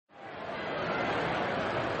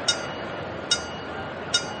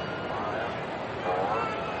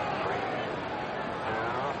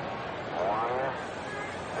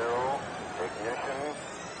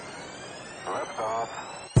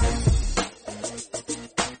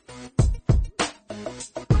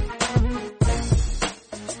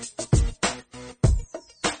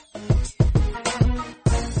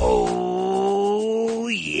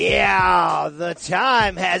The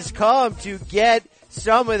time has come to get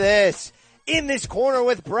some of this. In this corner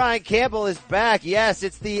with Brian Campbell is back. Yes,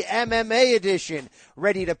 it's the MMA edition,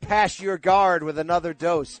 ready to pass your guard with another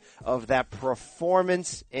dose of that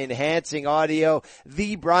performance-enhancing audio.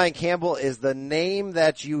 The Brian Campbell is the name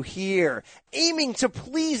that you hear, aiming to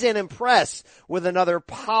please and impress with another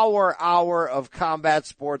power hour of combat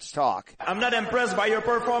sports talk. I'm not impressed by your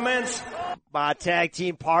performance. My tag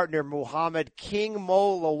team partner, Muhammad King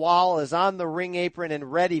Mo Lawal, is on the ring apron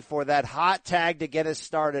and ready for that hot tag to get us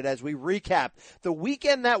started as we recap the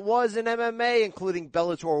weekend that was in MMA, including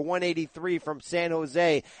Bellator 183 from San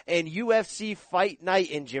Jose and UFC Fight Night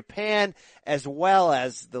in Japan, as well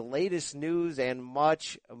as the latest news and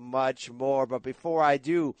much, much more. But before I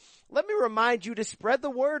do, let me remind you to spread the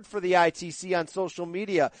word for the ITC on social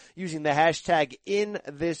media using the hashtag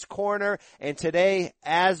 #InThisCorner. And today,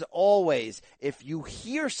 as always, if you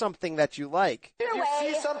hear something that you like, if you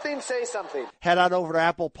see something, say something. Head on over to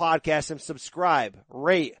Apple Podcasts and subscribe,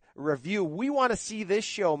 rate, review. We want to see this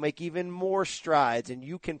show make even more strides, and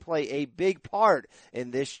you can play a big part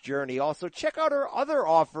in this journey. Also, check out our other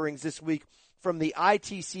offerings this week from the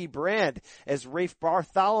ITC brand, as Rafe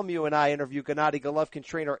Bartholomew and I interview Gennady Golovkin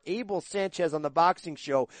trainer Abel Sanchez on the Boxing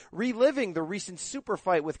Show, reliving the recent super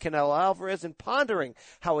fight with Canelo Alvarez and pondering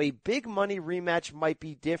how a big money rematch might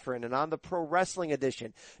be different. And on the Pro Wrestling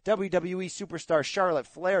edition, WWE superstar Charlotte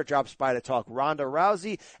Flair drops by to talk Ronda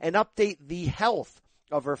Rousey and update the health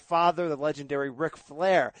of her father, the legendary Ric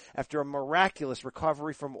Flair, after a miraculous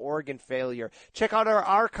recovery from organ failure. Check out our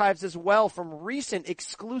archives as well from recent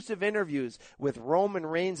exclusive interviews with Roman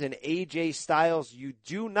Reigns and AJ Styles you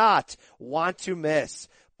do not want to miss.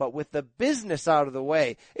 But with the business out of the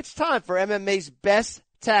way, it's time for MMA's best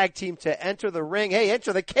tag team to enter the ring. Hey,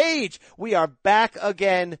 enter the cage. We are back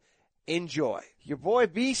again. Enjoy. Your boy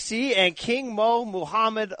BC and King Mo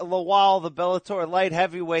Muhammad Lawal, the Bellator light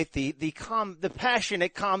heavyweight, the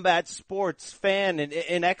passionate combat sports fan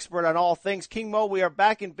and expert on all things. King Mo, we are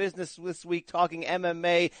back in business this week talking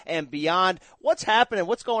MMA and beyond. What's happening?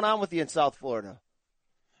 What's going on with you in South Florida?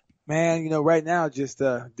 Man, right now just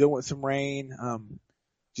dealing with some rain,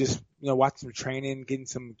 just watching some training, getting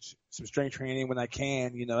some strength training when I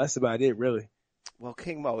can. That's about it, really. Well,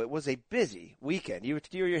 King Mo, it was a busy weekend. You're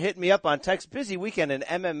hitting me up on text. Busy weekend in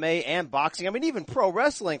MMA and boxing. I mean, even pro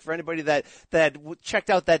wrestling for anybody that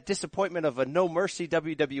checked out that disappointment of a No Mercy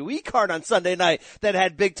WWE card on Sunday night that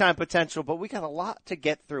had big time potential. But we got a lot to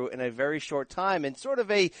get through in a very short time. And sort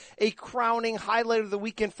of a crowning highlight of the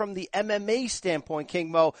weekend from the MMA standpoint,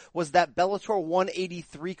 King Mo, was that Bellator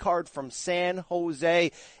 183 card from San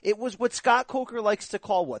Jose. It was what Scott Coker likes to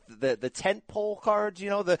call the tent pole cards.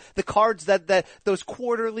 The cards that those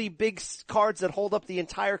quarterly big cards that hold up the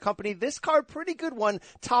entire company. This card, pretty good one,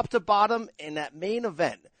 top to bottom. In that main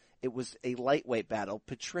event, it was a lightweight battle.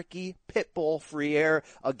 Patricky Pitbull Freire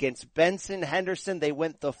against Benson Henderson. They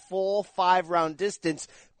went the full 5-round distance.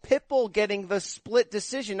 Pitbull getting the split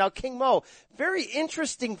decision. Now, King Mo, very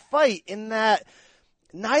interesting fight in that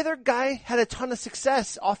neither guy had a ton of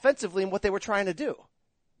success offensively in what they were trying to do.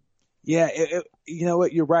 Yeah, you know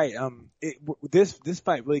what? You're right. This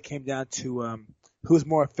fight really came down to who's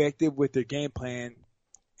more effective with their game plan,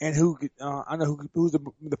 and who's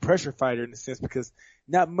the pressure fighter in a sense, because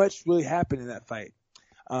not much really happened in that fight.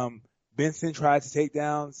 Benson tried to take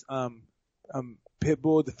downs.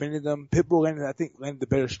 Pitbull defended them. Pitbull landed the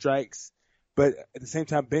better strikes, but at the same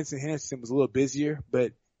time, Benson Henderson was a little busier,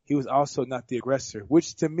 but he was also not the aggressor.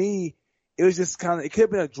 Which to me, it was just it could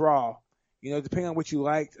have been a draw. Depending on what you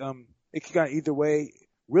liked, it could go either way.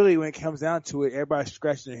 Really, when it comes down to it, everybody's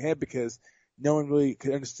scratching their head because no one really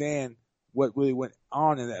could understand what really went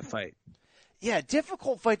on in that fight. Yeah,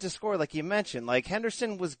 difficult fight to score, like you mentioned. Like,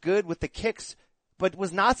 Henderson was good with the kicks, but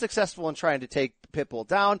was not successful in trying to take Pitbull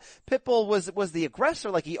down. Pitbull was the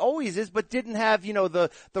aggressor like he always is, but didn't have, the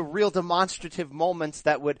real demonstrative moments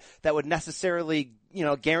that would necessarily,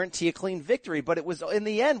 guarantee a clean victory. But it was, in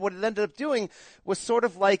the end, what it ended up doing was sort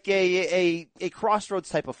of like a crossroads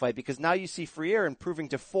type of fight, because now you see Freire improving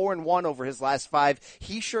to 4-1 over his last 5.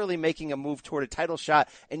 He's surely making a move toward a title shot.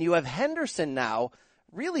 And you have Henderson now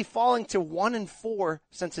really falling to 1-4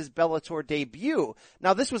 since his Bellator debut.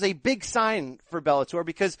 Now, this was a big sign for Bellator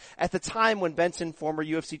because at the time when Benson, former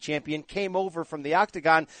UFC champion, came over from the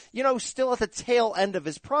Octagon, still at the tail end of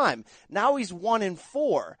his prime. Now he's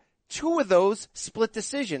 1-4. 2 of those split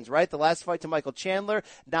decisions, right? The last fight to Michael Chandler,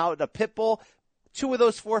 now to Pitbull. 2 of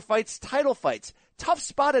those 4 fights, title fights. Tough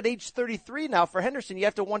spot at age 33 now for Henderson. You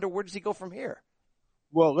have to wonder, where does he go from here?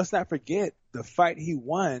 Well, let's not forget the fight he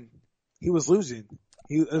won, he was losing.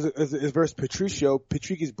 He was versus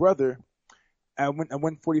Patricky's brother, at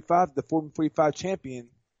 145, the 445 champion,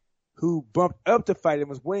 who bumped up to fight and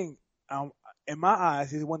was winning. In my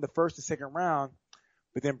eyes, he won the first and second round,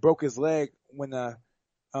 but then broke his leg when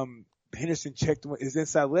Henderson checked his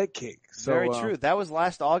inside leg kick. So, very true. That was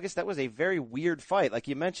last August. That was a very weird fight. Like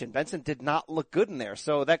you mentioned, Benson did not look good in there.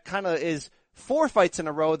 So that kind of is 4 fights in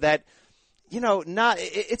a row that,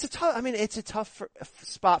 it's a tough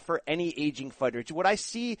spot for any aging fighter. What I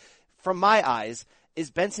see from my eyes is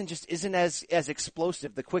Benson just isn't as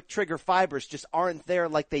explosive. The quick trigger fibers just aren't there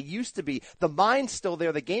like they used to be. The mind's still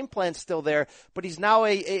there. The game plan's still there, but he's now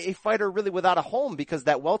a fighter really without a home because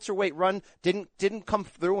that welterweight run didn't come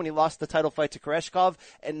through when he lost the title fight to Koreshkov.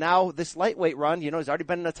 And now this lightweight run, he's already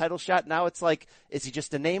been in a title shot. Now it's like, is he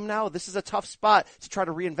just a name now? This is a tough spot to try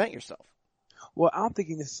to reinvent yourself. Well, I don't think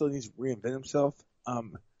he necessarily needs to reinvent himself.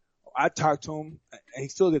 I talked to him, and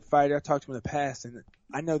he's still a good fighter. I talked to him in the past, and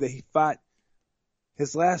I know that he fought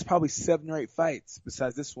his last probably 7 or 8 fights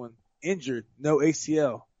besides this one, injured, no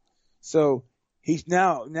ACL. So he's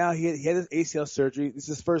now he had his ACL surgery. This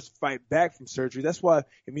is his first fight back from surgery. That's why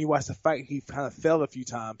when you watch the fight, he kind of fell a few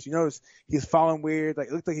times. You notice he was falling weird. Like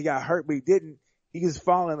it looked like he got hurt, but he didn't. He was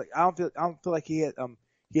falling. Like I don't feel like he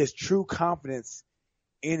has true confidence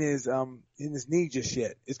in his knee just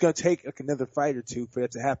yet. It's gonna take like another fight or two for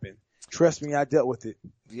that to happen. Trust me, I dealt with it.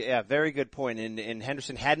 Yeah, very good point. And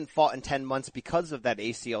Henderson hadn't fought in 10 months because of that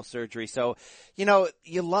ACL surgery. So,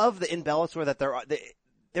 you love in Bellator that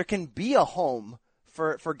there can be a home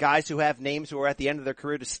for guys who have names who are at the end of their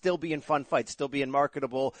career to still be in fun fights, still be in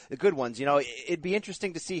marketable, the good ones. It'd be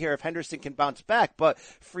interesting to see here if Henderson can bounce back. But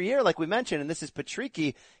Freire, like we mentioned, and this is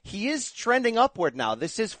Patricky, he is trending upward now.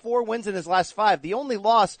 This is 4 wins in his last 5. The only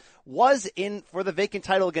loss was for the vacant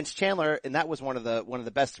title against Chandler, and that was one of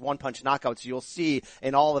the best one-punch knockouts you'll see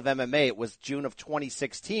in all of MMA. It was June of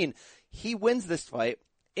 2016. He wins this fight,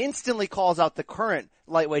 instantly calls out the current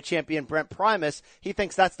lightweight champion, Brent Primus. He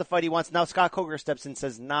thinks that's the fight he wants. Now Scott Coker steps in and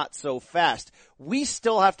says, not so fast. We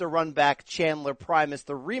still have to run back Chandler Primus,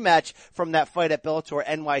 the rematch from that fight at Bellator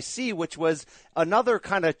NYC, which was another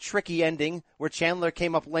kind of tricky ending where Chandler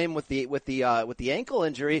came up lame with the ankle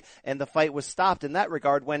injury, and the fight was stopped in that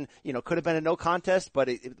regard when, could have been a no contest, but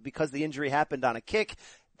because the injury happened on a kick.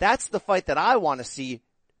 That's the fight that I want to see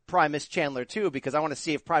Primus Chandler too, because I want to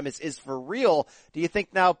see if Primus is for real. Do you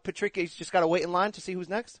think now Patricky's just got to wait in line to see who's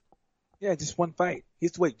next? Yeah, just one fight. He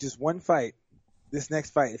has to wait just one fight. This next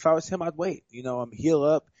fight. If I was him, I'd wait. Heal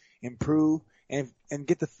up, improve, and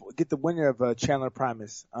get the winner of Chandler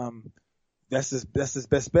Primus. That's his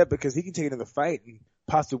best bet because he can take another fight and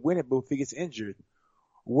possibly win it, but if he gets injured,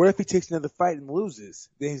 what if he takes another fight and loses?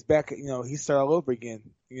 Then he's back. He start all over again.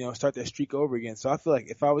 Start that streak over again. So I feel like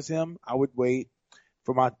if I was him, I would wait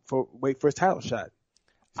wait for his title shot.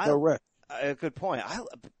 No rush. Good point.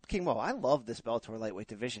 King Mo, I love this Bellator lightweight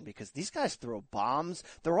division because these guys throw bombs.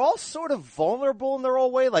 They're all sort of vulnerable in their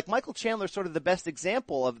own way. Like Michael Chandler's sort of the best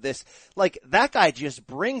example of this. Like that guy just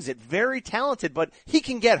brings it. Very talented, but he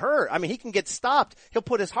can get hurt. I mean, he can get stopped. He'll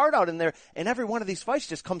put his heart out in there, and every one of these fights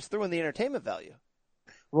just comes through in the entertainment value.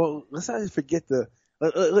 Well, let's not forget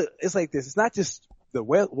it's like this. It's not just the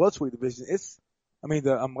welterweight division.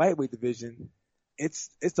 The lightweight division.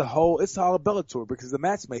 It's all of Bellator because of the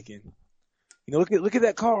matchmaking. Look at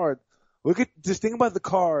that card. Just think about the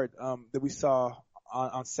card that we saw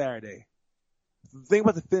on Saturday. Think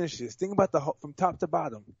about the finishes. Think about from top to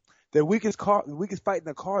bottom. The weakest fight in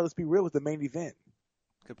the card. Let's be real with the main event.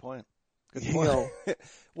 Good point.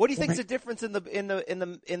 What do you think is the difference in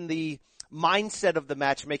the mindset of the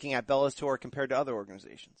matchmaking at Bellator compared to other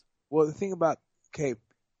organizations? Well, the thing about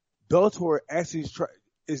Bellator actually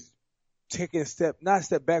is taking not a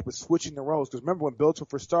step back, but switching the roles. Because remember when Bellator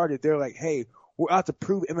first started, they're like, hey, we're out to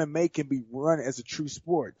prove MMA can be run as a true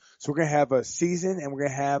sport. So we're going to have a season and we're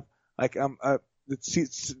going to have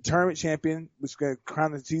the tournament champion, which is going to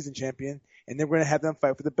crown the season champion, and then we're going to have them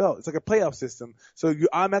fight for the belt. It's like a playoff system. So you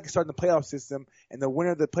automatically start in the playoff system, and the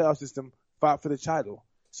winner of the playoff system fought for the title.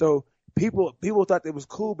 So people thought it was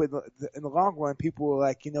cool, but in the long run, people were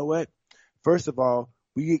like, you know what? First of all,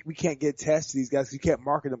 we can't get attached to these guys because you can't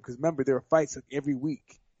market them because remember there are fights like every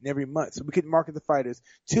week and every month, so we couldn't market the fighters.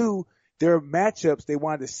 2, there are matchups they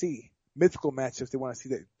wanted to see, mythical matchups they want to see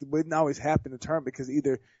that wouldn't always happen in the tournament because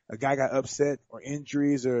either a guy got upset or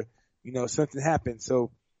injuries or something happened.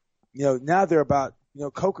 So now they're about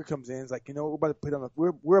Coker comes in, it's like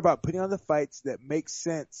we're about putting on the fights that make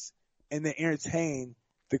sense and that entertain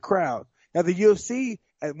the crowd. Now the UFC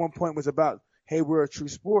at one point was about, hey, we're a true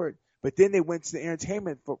sport. But then they went to the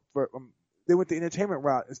entertainment they went the entertainment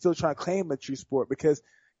route and still trying to claim a true sport because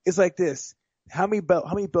it's like this. How many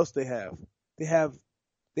belts do they have? They have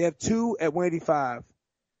They have 2 at 185.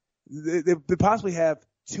 They possibly have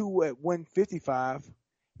 2 at 155,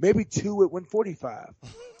 maybe 2 at 145.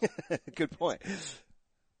 Good point.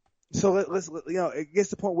 So let's it gets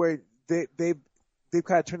to the point where they've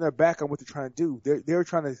kind of turned their back on what they're trying to do. They're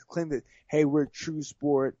trying to claim that, hey, we're a true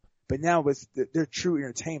sport, but now they're true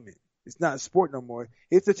entertainment. It's not a sport no more.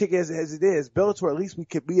 If they take it as it is, Bellator, at least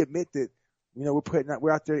we admit that,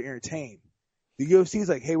 we're out there to entertain. The UFC is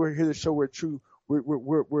like, hey, we're here to show we're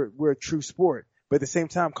a true sport. But at the same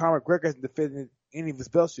time, Conor McGregor hasn't defended any of his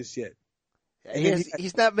belts just yet.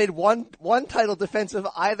 He's not made one title defense of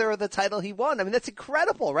either of the title he won. I mean, that's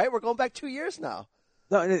incredible, right? We're going back 2 years now.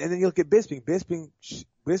 No, and then you look at Bisping.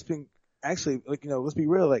 Bisping actually, let's be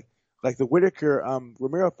real, like the Whitaker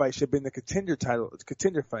Romero fight should have been the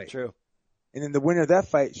contender fight. True. And then the winner of that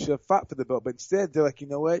fight should have fought for the belt. But instead, they're like, you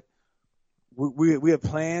know what? We have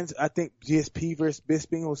plans. I think GSP versus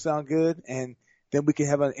Bisping will sound good, and then we can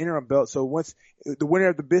have an interim belt. So once the winner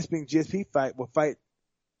of the Bisping GSP fight will fight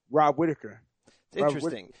Rob Whitaker. It's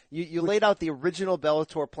interesting. You laid out the original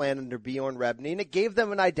Bellator plan under Bjorn Rebney, and it gave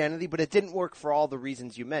them an identity, but it didn't work for all the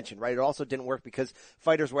reasons you mentioned, right? It also didn't work because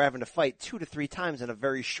fighters were having to fight 2 to 3 times in a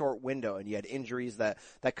very short window, and you had injuries that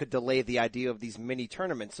could delay the idea of these mini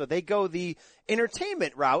tournaments. So they go the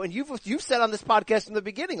entertainment route, and you've said on this podcast from the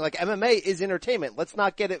beginning, like MMA is entertainment. Let's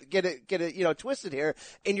not get it twisted here.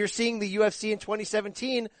 And you're seeing the UFC in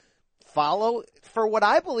 2017 follow for what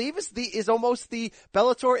I believe is almost the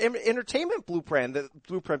Bellator entertainment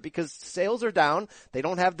blueprint because sales are down. They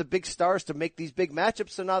don't have the big stars to make these big matchups.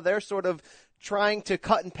 So now they're sort of trying to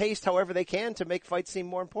cut and paste however they can to make fights seem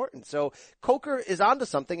more important. So Coker is onto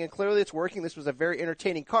something and clearly it's working. This was a very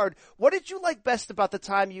entertaining card. What did you like best about the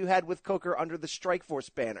time you had with Coker under the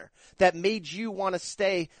Strikeforce banner that made you want to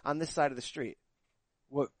stay on this side of the street?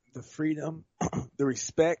 Well, the freedom, the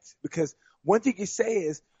respect, because one thing you say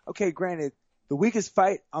is, okay, granted, the weakest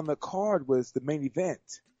fight on the card was the main event.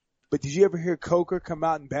 But did you ever hear Coker come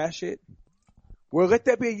out and bash it? Well, let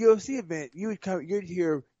that be a UFC event. You'd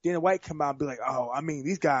hear Dana White come out and be like, oh, I mean,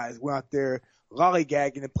 these guys went out there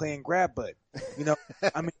lollygagging and playing grab butt.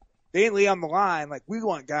 I mean, they didn't lay on the line. Like, we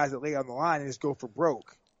want guys that lay on the line and just go for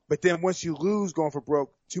broke. But then once you lose going for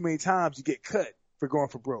broke too many times, you get cut for going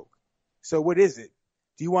for broke. So what is it?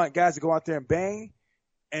 Do you want guys to go out there and bang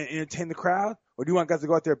and entertain the crowd? Or do you want guys to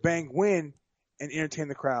go out there, bang, win, and entertain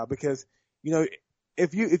the crowd? Because,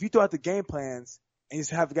 if you throw out the game plans and just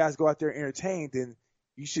have the guys go out there and entertain, then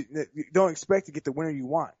you don't expect to get the winner you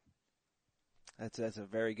want. That's a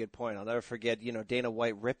very good point. I'll never forget, Dana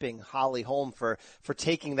White ripping Holly Holm for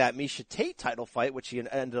taking that Miesha Tate title fight, which he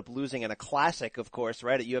ended up losing in a classic, of course,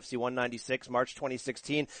 right, at UFC 196, March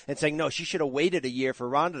 2016, and saying, no, she should have waited a year for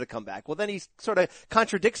Ronda to come back. Well, then he sort of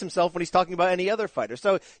contradicts himself when he's talking about any other fighter.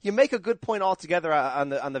 So you make a good point altogether on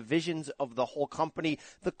the visions of the whole company.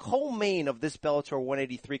 The co-main of this Bellator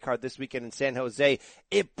 183 card this weekend in San Jose,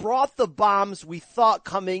 it brought the bombs we thought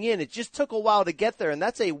coming in. It just took a while to get there, and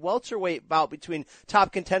that's a welterweight bout between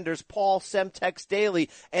top contenders Paul Semtex Daly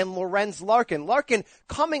and Lorenz Larkin. Larkin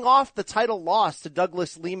coming off the title loss to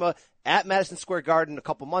Douglas Lima at Madison Square Garden a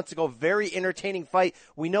couple months ago. Very entertaining fight.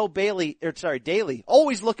 We know Daly,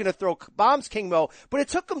 always looking to throw bombs, King Mo, but it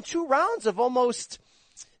took him 2 rounds of almost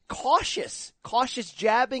cautious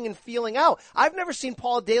jabbing and feeling out. I've never seen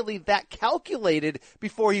Paul Daly that calculated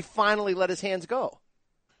before he finally let his hands go.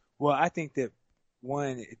 Well, I think that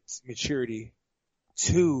 1, it's maturity.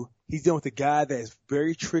 2, he's dealing with a guy that is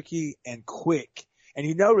very tricky and quick. And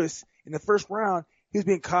you notice in the first round, he was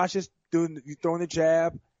being cautious, throwing the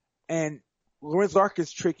jab, and Lorenz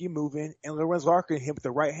Larkin's tricky moving, and Lorenz Larkin hit him with the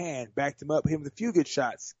right hand, backed him up, hit him with a few good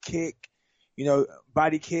shots, kick,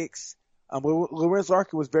 body kicks. Lorenz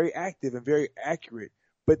Larkin was very active and very accurate.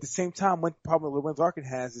 But at the same time, one problem Lorenz Larkin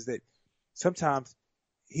has is that sometimes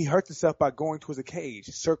he hurts himself by going towards the cage,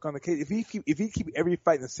 circling the cage. If he keep every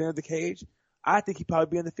fight in the center of the cage, I think he'd probably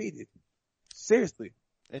be undefeated. Seriously.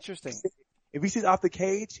 Interesting. If he sits off the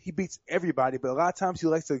cage, he beats everybody, but a lot of times he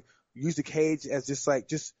likes to use the cage as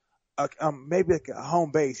maybe like a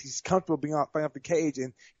home base. He's comfortable fighting off the cage,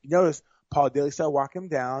 and you notice Paul Daly started walking him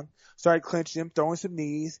down, started clinching him, throwing some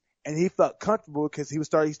knees, and he felt comfortable because he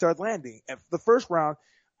started landing. And the first round,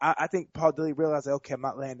 I think Paul Daly realized, okay, I'm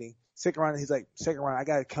not landing. Second round, he's like, I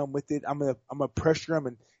gotta come with it. I'm gonna pressure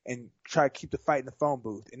him and try to keep the fight in the phone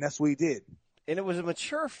booth, and that's what he did. And it was a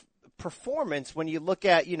mature performance when you look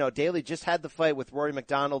at, Daly just had the fight with Rory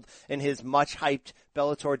McDonald in his much hyped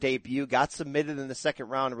Bellator debut, got submitted in the second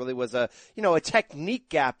round. It really was a technique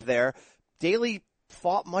gap there. Daly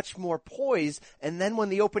fought much more poised. And then when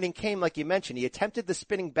the opening came, like you mentioned, he attempted the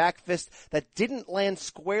spinning back fist that didn't land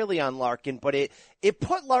squarely on Larkin, but it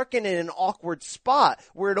put Larkin in an awkward spot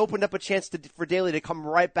where it opened up a chance for Daly to come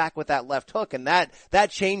right back with that left hook. And that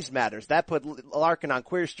changed matters. That put Larkin on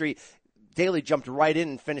Queer Street. Daly jumped right in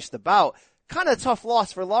and finished the bout. Kind of a tough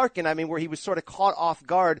loss for Larkin, I mean, where he was sort of caught off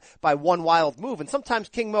guard by one wild move. And sometimes,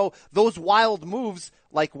 King Mo, those wild moves,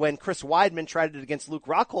 like when Chris Weidman tried it against Luke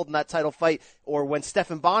Rockhold in that title fight, or when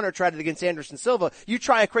Stephan Bonner tried it against Anderson Silva, you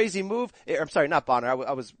try a crazy move, I'm sorry, not Bonner,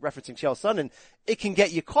 I was referencing Chael Sonnen, it can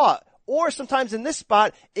get you caught. Or sometimes in this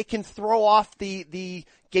spot, it can throw off the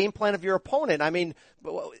game plan of your opponent. I mean,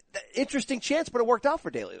 interesting chance, but it worked out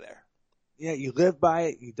for Daly there. Yeah, you live by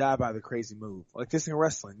it, you die by the crazy move. Like this in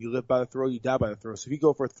wrestling, you live by the throw, you die by the throw. So if you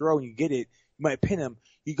go for a throw and you get it, you might pin him.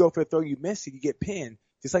 You go for a throw, you miss it, you get pinned.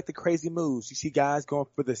 Just like the crazy moves. You see guys going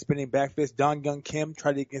for the spinning back fist. Don Young Kim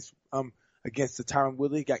tried it against the Tyron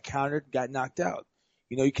Woodley, got countered, got knocked out.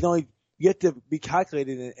 You know, you have to be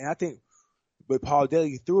calculated. And I think with Paul Daly,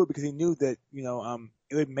 he threw it because he knew that, you know,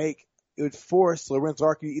 it would force Lorenz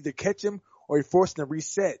Larkin to either catch him or he forced him to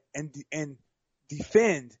reset and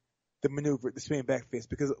defend the maneuver, the spinning back fist,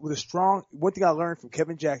 because with one thing I learned from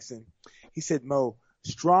Kevin Jackson, he said, Mo,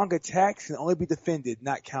 strong attacks can only be defended,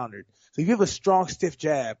 not countered. So if you have a strong, stiff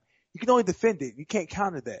jab, you can only defend it. You can't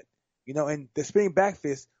counter that. You know, and the spinning back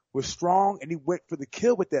fist was strong and he went for the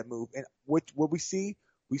kill with that move. And what we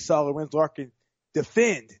saw Lorenz Larkin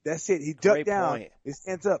defend. That's it. He ducked down, his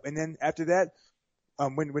hands up. And then after that,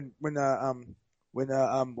 when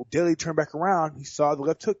Daly turned back around, he saw the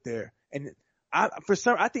left hook there. And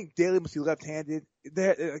I think Daly must be left-handed.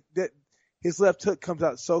 His left hook comes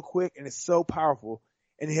out so quick and it's so powerful,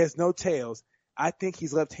 and he has no tails. I think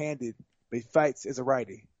he's left-handed, but he fights as a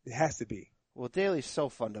righty. It has to be. Well, Daly's so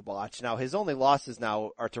fun to watch. Now, his only losses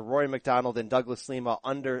now are to Rory McDonald and Douglas Lima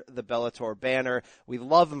under the Bellator banner. We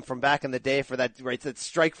love him from back in the day for that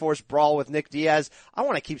Strikeforce brawl with Nick Diaz. I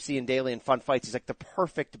want to keep seeing Daly in fun fights. He's like the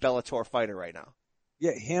perfect Bellator fighter right now.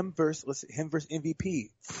 Yeah, him versus MVP.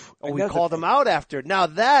 Oh, we called him out after. Now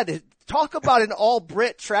talk about an all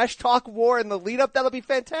Brit trash talk war in the lead up. That'll be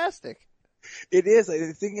fantastic. It is. Like,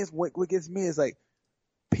 the thing is, what gets me is like,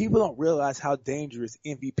 people don't realize how dangerous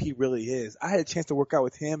MVP really is. I had a chance to work out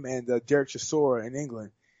with him and Derek Chisora in England.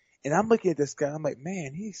 And I'm looking at this guy. I'm like,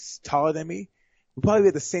 man, he's taller than me. We probably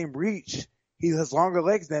have the same reach. He has longer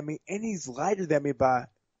legs than me, and he's lighter than me by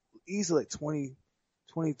easily like 20,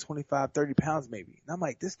 25, 30 pounds maybe. And I'm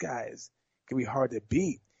like, this guy can be hard to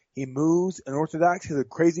beat. He moves unorthodox, has a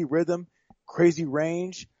crazy rhythm, crazy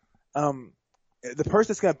range. The person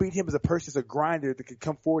that's going to beat him is a person that's a grinder that can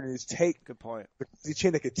come forward and just take. Good point. The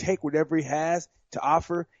chin that could take whatever he has to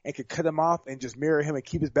offer and could cut him off and just mirror him and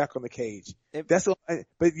keep his back on the cage.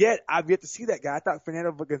 But yet I've yet to see that guy. I thought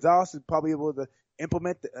Fernando Gonzalez was probably able to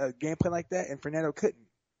implement a game plan like that, and Fernando couldn't.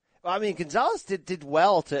 Well, I mean, Gonzalez did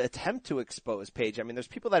well to attempt to expose Page. I mean, there's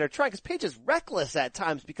people that are trying, because Page is reckless at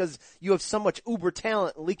times because you have so much uber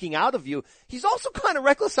talent leaking out of you. He's also kind of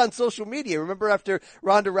reckless on social media. Remember after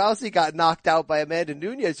Ronda Rousey got knocked out by Amanda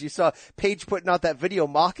Nunes, you saw Page putting out that video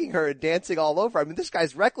mocking her and dancing all over. I mean, this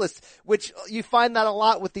guy's reckless, which you find that a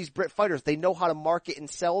lot with these Brit fighters. They know how to market and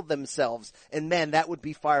sell themselves. And man, that would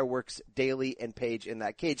be fireworks, Daly and Page in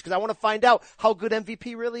that cage. Because I want to find out how good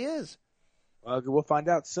MVP really is. We'll find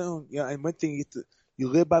out soon. You know, and one thing, you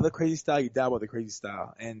live by the crazy style, you die by the crazy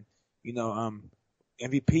style. And, you know,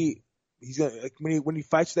 MVP, he's gonna, like, when he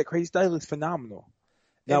fights that crazy style, he looks phenomenal.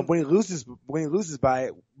 Now, when he loses by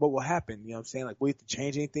it, what will happen? You know what I'm saying? Like, will he have to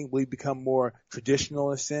change anything? Will he become more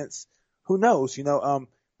traditional in a sense? Who knows? You know,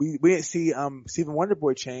 we didn't see, Stephen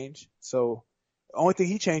Wonderboy change. So the only thing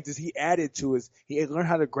he changed is he added to he learned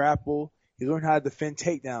how to grapple. He learned how to defend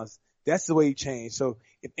takedowns. That's the way he changed. So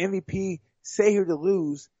if MVP say here to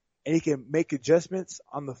lose and he can make adjustments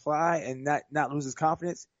on the fly and not lose his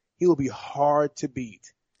confidence, he will be hard to beat.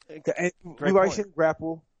 And we've already seen him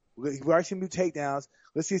grapple. We've already seen him do takedowns.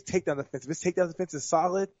 Let's see his takedown defense. If his takedown defense is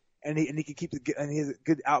solid and he can keep and he has a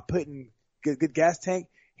good output and good gas tank,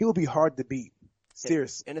 he will be hard to beat.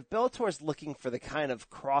 Seriously. And if Bellator is looking for the kind of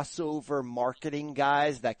crossover marketing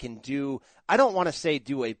guys that can do, I don't want to say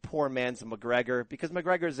do a poor man's McGregor, because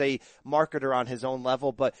McGregor's a marketer on his own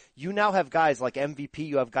level, but you now have guys like MVP,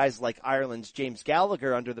 you have guys like Ireland's James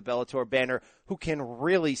Gallagher under the Bellator banner who can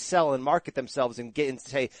really sell and market themselves and get and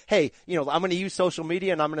say, hey, you know, I'm going to use social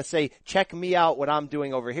media and I'm going to say, check me out what I'm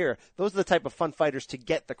doing over here. Those are the type of fun fighters to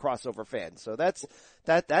get the crossover fans. So that's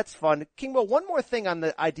fun. Kingbo, one more thing on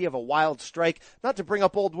the idea of a wild strike, not to bring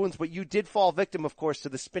up old wounds, but you did fall victim, of course, to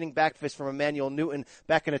the spinning back fist from Emmanuel Newton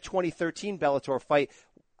back in a 2013 Bellator fight.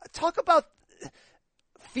 Talk about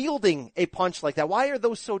fielding a punch like that? Why are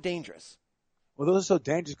those so dangerous? Well, those are so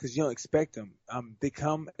dangerous because you don't expect them. They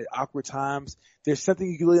come at awkward times. There's something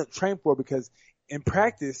you really don't train for because in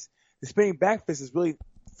practice, the spinning back fist is really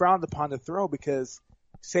frowned upon to throw because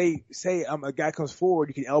say a guy comes forward,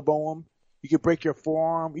 you can elbow him, you can break your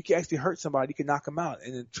forearm, you can actually hurt somebody, you can knock him out.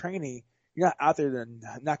 And in training, you're not out there to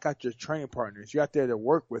knock out your training partners. You're out there to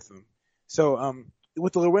work with them. So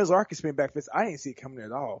with the Lorenzo Arkin spinning back fist, I didn't see it coming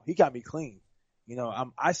at all. He got me clean. You know,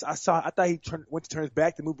 I thought he went to turn his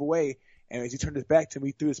back to move away. And as he turned his back to me,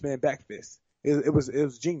 he threw his man back fist. It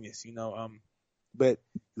was genius, you know. But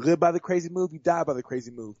you live by the crazy move, you die by the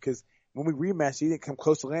crazy move. Because when we rematched, he didn't come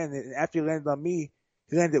close to landing. And after he landed on me,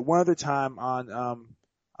 he landed one other time on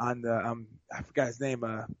the I forgot his name,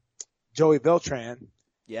 Joey Beltran.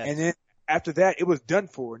 Yes. And then after that, it was done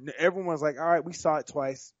for. Everyone was like, all right, we saw it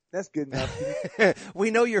twice. That's good enough.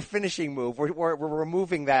 We know your finishing move. We're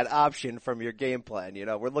removing that option from your game plan. You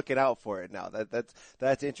know, we're looking out for it now.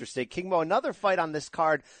 That's interesting. King Mo, another fight on this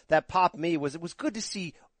card that popped me was it was good to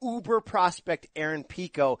see uber prospect Aaron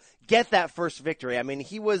Pico get that first victory. I mean,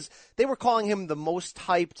 they were calling him the most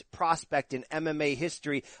hyped prospect in MMA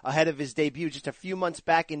history ahead of his debut just a few months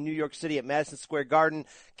back in New York City at Madison Square Garden.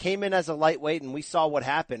 Came in as a lightweight and we saw what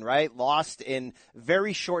happened, right? Lost in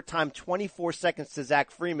very short time, 24 seconds to Zach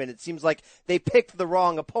Freeman. It seems like they picked the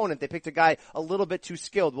wrong opponent. They picked a guy a little bit too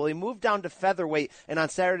skilled. Well, he moved down to featherweight and on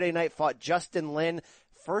Saturday night fought Justin Lin.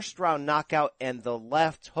 First round knockout and the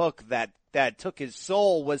left hook that took his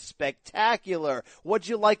soul was spectacular. What'd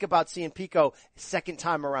you like about seeing Pico second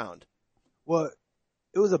time around? Well,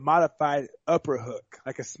 it was a modified upper hook,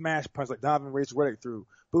 like a smash punch, like Donovan Reddick threw.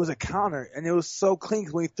 But it was a counter, and it was so clean.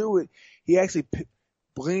 When he threw it, he actually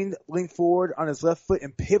leaned forward on his left foot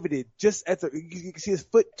and pivoted just at you can see his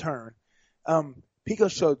foot turn. Pico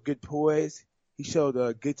showed good poise. He showed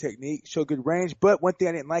good technique, showed good range. But one thing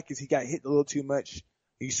I didn't like is he got hit a little too much.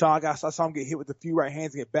 I saw him get hit with a few right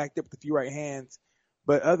hands and get backed up with a few right hands.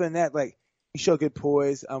 But other than that, like, he showed good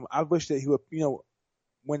poise. I wish that he would, you know,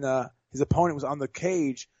 when his opponent was on the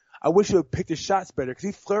cage, I wish he would pick his shots better because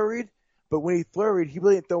he flurried. But when he flurried, he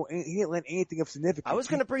really he didn't land anything of significance. I was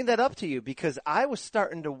going to bring that up to you because I was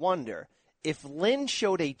starting to wonder if Lin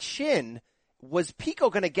showed a chin, was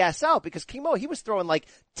Pico going to gas out? Because King Mo, he was throwing like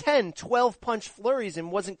 10, 12 punch flurries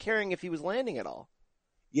and wasn't caring if he was landing at all.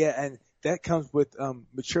 Yeah, and that comes with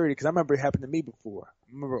maturity because I remember it happened to me before.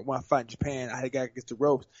 I remember when I fought in Japan, I had a guy against the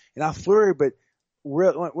ropes, and I flurried, but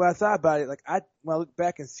when I thought about it, like when I look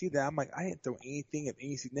back and see that, I'm like, I didn't throw anything of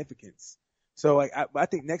any significance. So like I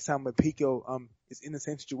think next time when Pico is in the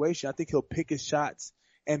same situation, I think he'll pick his shots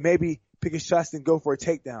and maybe pick his shots and go for a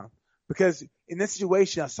takedown. Because in this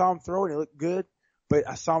situation, I saw him throw and it looked good, but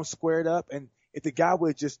I saw him squared up, and if the guy would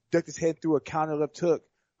have just ducked his head through a counter left hook,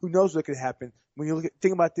 who knows what could happen? When you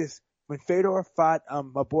think about this, when Fedor fought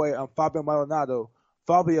my boy Fabio Maldonado,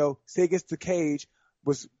 Fabio stayed against the cage,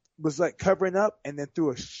 was like covering up, and then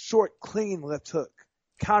threw a short, clean left hook,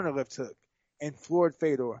 counter left hook, and floored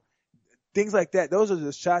Fedor. Things like that, those are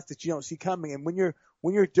the shots that you don't see coming. And when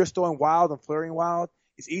you're just throwing wild and flirting wild,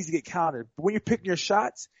 it's easy to get countered. But when you're picking your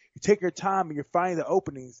shots, you take your time and you're finding the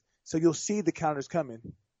openings, so you'll see the counters coming.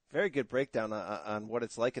 Very good breakdown on what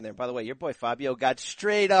it's like in there. By the way, your boy Fabio got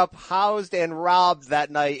straight up housed and robbed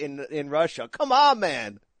that night in Russia. Come on,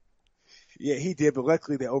 man. Yeah, he did, but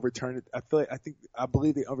luckily they overturned it. I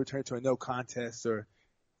believe they overturned it to a no contest or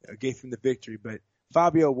gave him the victory. But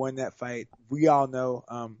Fabio won that fight. We all know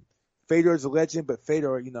Fedor's a legend, but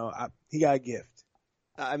Fedor, you know, he got a gift.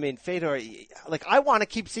 I mean, Fedor, like, I want to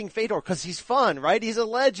keep seeing Fedor because he's fun, right? He's a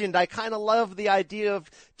legend. I kind of love the idea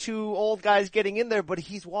of two old guys getting in there, but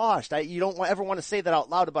he's washed. You don't ever want to say that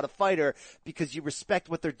out loud about a fighter because you respect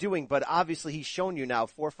what they're doing, but obviously he's shown you now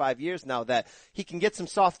 4 or 5 years now that he can get some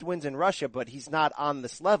soft wins in Russia, but he's not on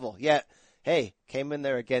this level yet. Hey, came in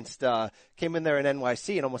there in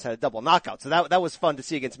NYC and almost had a double knockout. So that was fun to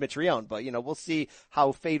see against Mitrione. But, you know, we'll see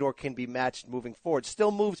how Fedor can be matched moving forward. Still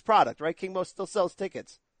moves product, right? King Mo still sells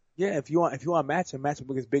tickets. Yeah, if you want to match him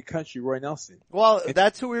against Big Country Roy Nelson. Well,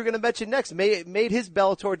 that's who we were going to mention next. Made his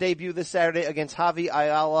Bellator debut this Saturday against Javi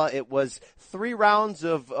Ayala. It was 3 rounds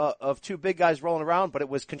of two big guys rolling around, but it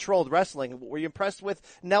was controlled wrestling. Were you impressed with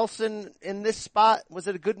Nelson in this spot? Was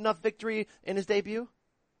it a good enough victory in his debut?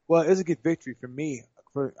 Well, it was a good victory for me.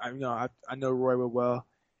 I know Roy real well,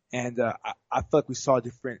 and I feel like we saw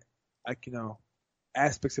different,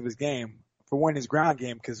 aspects of his game. For one, his ground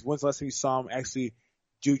game, because when's the last time you saw him actually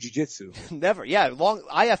do jiu-jitsu? Never. Yeah, long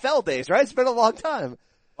IFL days, right? It's been a long time.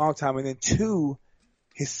 And then 2,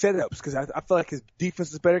 his setups, because I feel like his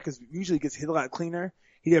defense is better because usually he gets hit a lot cleaner.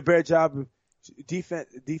 He did a better job of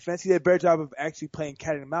Defense, he did a better job of actually playing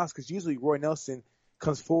cat and mouse because usually Roy Nelson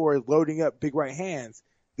comes forward loading up big right hands.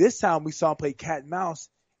 This time we saw him play cat and mouse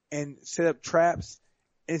and set up traps.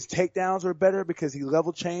 And his takedowns were better because he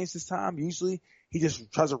level changed this time. Usually he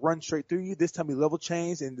just tries to run straight through you. This time he level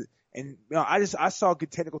changed and you know, I saw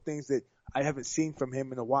good technical things that I haven't seen from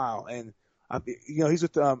him in a while. And you know, he's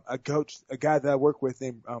with a guy that I work with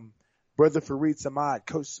named Brother Fareed Samad.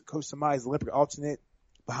 Coach Samad is Olympic alternate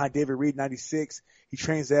behind David Reed, 96. He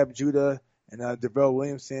trains Ab Judah and Devell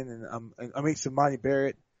Williamson and Samani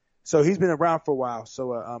Barrett. So he's been around for a while.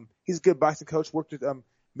 So he's a good boxing coach. Worked with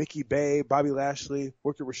Mickey Bay, Bobby Lashley.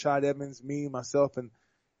 Worked with Rashad Evans, me, myself, and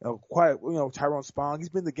Tyrone Spong. He's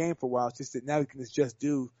been in the game for a while. It's just that now he can just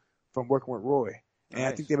do from working with Roy. And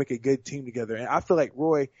nice. I think they make a good team together. And I feel like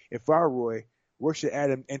Roy should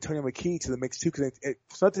add Antonio McKee to the mix too, because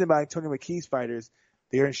something about Antonio McKee's fighters,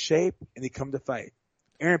 they're in shape and they come to fight.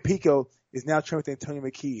 Aaron Pico is now training with Antonio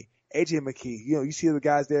McKee, AJ McKee. You know, you see the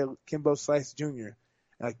guys there, Kimbo Slice Jr.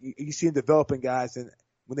 You see them developing guys, and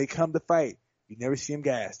when they come to fight, you never see them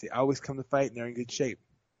gassed. They always come to fight and they're in good shape.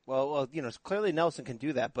 Well, you know, clearly Nelson can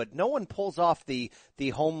do that, but no one pulls off the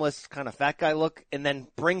homeless kind of fat guy look and then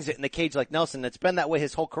brings it in the cage like Nelson. It's been that way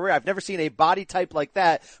his whole career. I've never seen a body type like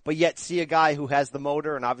that, but yet see a guy who has the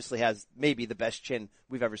motor and obviously has maybe the best chin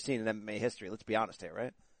we've ever seen in MMA history. Let's be honest here,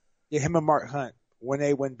 right? Yeah, him and Mark Hunt,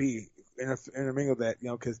 1A, 1B, intermingle that, you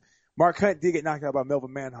know, because Mark Hunt did get knocked out by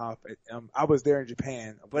Melvin Manhoff. I was there in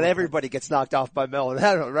Japan. But everybody gets knocked off by Melvin,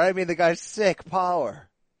 right? I mean, the guy's sick power.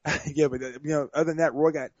 Yeah, but you know, other than that, Roy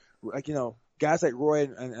got, like, you know, guys like Roy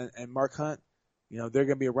and Mark Hunt, you know, they're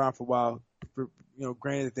gonna be around for a while. You know,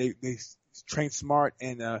 granted they train smart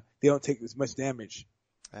and they don't take as much damage.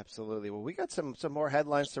 Absolutely. Well, we got some more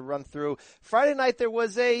headlines to run through. Friday night there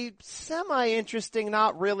was a semi-interesting,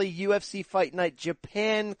 not really UFC Fight Night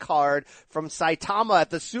Japan card from Saitama at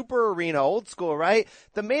the Super Arena, old school, right?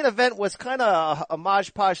 The main event was kind of a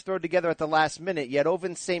modge-podge thrown together at the last minute, yet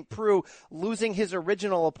Ovince St. Preux losing his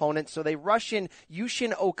original opponent, so they rush in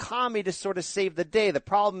Yushin Okami to sort of save the day. The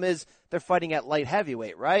problem is they're fighting at light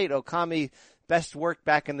heavyweight, right? Okami, best work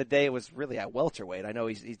back in the day was really at welterweight. I know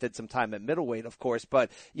he did some time at middleweight, of course, but,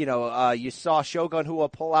 you know, you saw Shogun Rua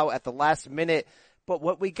pull out at the last minute. But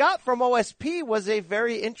what we got from OSP was a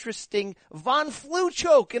very interesting Von Flue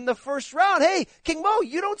choke in the first round. Hey, King Mo,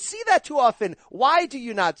 you don't see that too often. Why do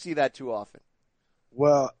you not see that too often?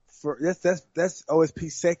 Well, that's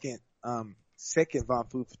OSP's second Von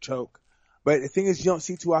Flue choke. But the thing is, you don't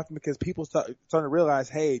see too often because people starting to realize,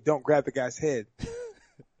 hey, don't grab the guy's head.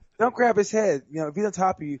 Don't grab his head. You know, if he's on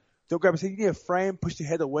top of you, don't grab his head. You need a frame, push your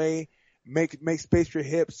head away, make space for your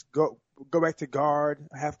hips, go back to guard,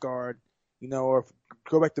 half guard, you know, or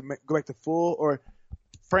go back to full, or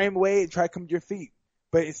frame away and try to come to your feet.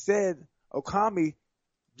 But instead, Okami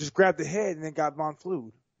just grabbed the head and then got Von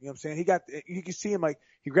Flue. You know what I'm saying? You can see him, like,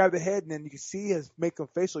 he grabbed the head and then you can see his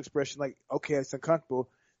facial expression like, okay, it's uncomfortable.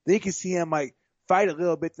 Then you can see him, like, fight a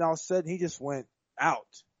little bit and all of a sudden he just went out.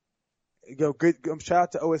 You know, good. Shout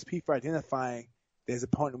out to OSP for identifying that his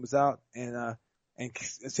opponent was out and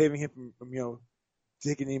saving him from you know,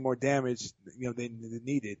 taking any more damage, you know, than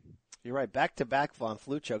needed. You're right. Back-to-back Von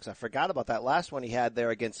Flue chokes. I forgot about that last one he had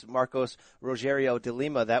there against Marcos Rogerio de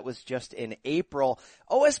Lima. That was just in April.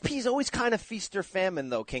 OSP's always kind of feast or famine,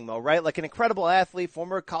 though, King Mo, right? Like an incredible athlete,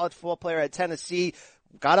 former college football player at Tennessee,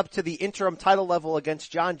 got up to the interim title level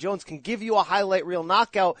against John Jones, can give you a highlight reel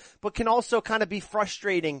knockout, but can also kind of be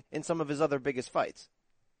frustrating in some of his other biggest fights.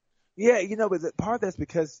 Yeah, you know, but part of that's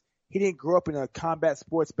because he didn't grow up in a combat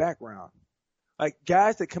sports background. Like,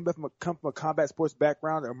 guys that come from a combat sports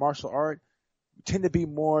background or martial art tend to be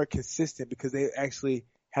more consistent because they actually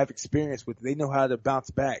have experience with it. They know how to bounce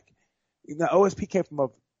back. You know, OSP came from a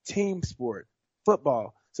team sport,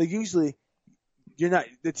 football. So usually you're not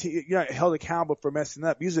held accountable for messing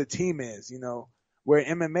up. Usually the team is, you know, where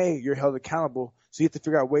in MMA you're held accountable, so you have to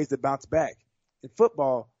figure out ways to bounce back. In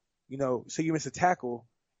football, you know, say you miss a tackle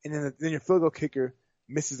and then your field goal kicker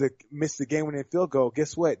misses the game-winning field goal.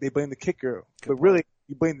 Guess what? They blame the kicker, but really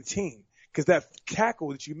you blame the team because that tackle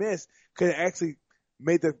that you missed could have actually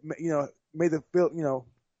made the field, you know,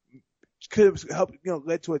 could have helped, you know,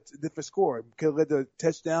 led to a different score. Could have led to a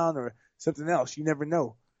touchdown or something else. You never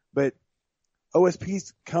know. But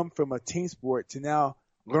OSP's come from a team sport to now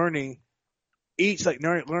learning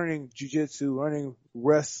jiu-jitsu, learning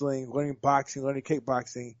wrestling, learning boxing, learning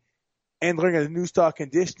kickboxing, and learning a new style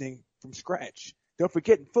conditioning from scratch. Don't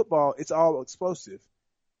forget, in football, it's all explosive.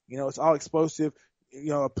 You know, it's all explosive. You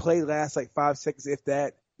know, a play lasts like 5 seconds, if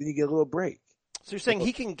that, then you get a little break. So you're saying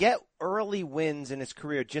he can get early wins in his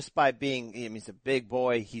career just by being, he's a big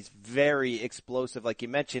boy, he's very explosive, like you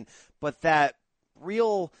mentioned, but that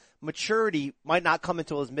real maturity might not come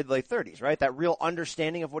until his mid-late 30s, right? That real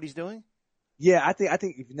understanding of what he's doing? Yeah, I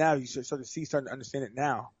think if now you starting to understand it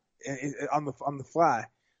now on the fly.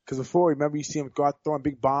 Because before, remember, you see him go out throwing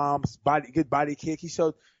big bombs, good body kick. He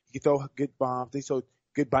showed he could throw good bombs. They showed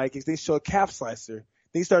good body kicks. They showed calf slicer.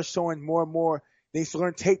 Then he started showing more and more. Then he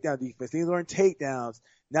learned takedown defense. Then he learned takedowns.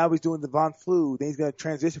 Now he's doing the Von Flue. Then he's going to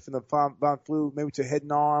transition from the Von Flue maybe to a head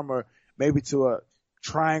and arm or maybe to a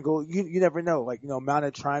triangle. You never know. Like,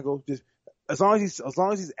 mounted triangle. Just as long as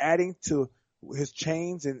he's adding to his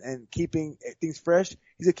chains and keeping things fresh,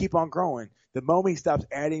 he's going to keep on growing. The moment he stops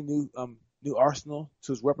adding new arsenal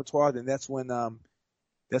to his repertoire, then that's when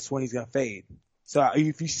he's going to fade. So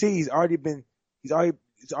if you see, he's already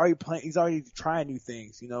trying new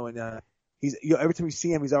things, and every time you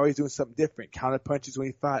see him, he's always doing something different. Counter punches when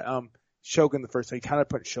he fought Shogun the first time. He counter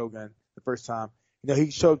punched Shogun the first time.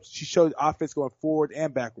 She showed offense going forward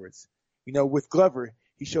and backwards. With Glover,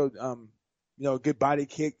 he showed a good body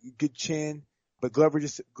kick, good chin, but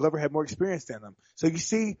Glover had more experience than him. So you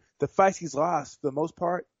see the fights he's lost for the most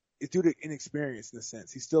part is due to inexperience in a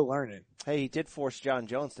sense. He's still learning. Hey, he did force John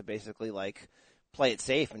Jones to basically play it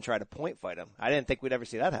safe and try to point fight him. I didn't think we'd ever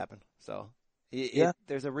see that happen. So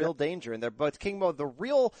there's a real danger in there. But King Mo, the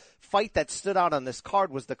real fight that stood out on this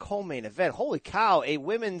card was the co-main event. Holy cow, a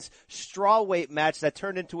women's strawweight match that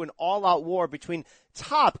turned into an all-out war between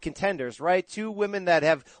top contenders, right? Two women that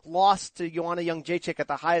have lost to Joanna Jędrzejczyk at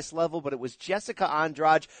the highest level, but it was Jessica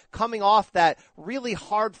Andrade coming off that really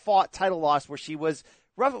hard-fought title loss where she was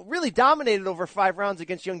really dominated over 5 rounds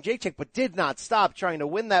against Jędrzejczyk, but did not stop trying to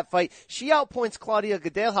win that fight. She outpoints Claudia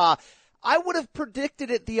Gadelha. I would have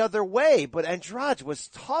predicted it the other way, but Andrade was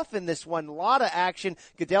tough in this one. A lot of action.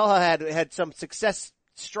 Gadelha had some success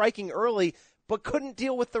striking early, but couldn't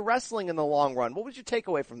deal with the wrestling in the long run. What was your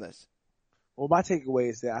takeaway from this? Well, my takeaway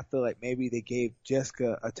is that I feel like maybe they gave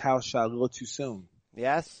Jessica a title shot a little too soon.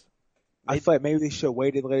 Yes. I feel like maybe they should have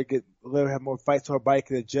waited, let her have more fights so her body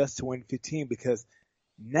could adjust to 115, because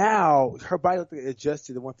now her body looked like it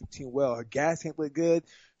adjusted to 115 well. Her gas tank looked good.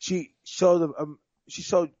 She showed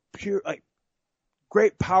pure,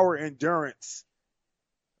 great power endurance.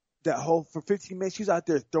 That whole, for 15 minutes, she was out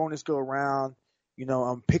there throwing this girl around,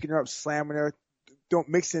 picking her up, slamming her,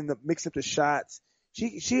 mixing up the shots.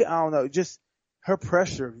 She, I don't know, just her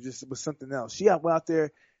pressure just was something else. She went out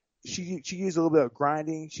there, she used a little bit of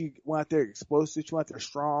grinding. She went out there explosive. She went out there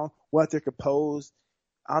strong, went out there composed.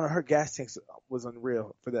 I don't know, her gas tank was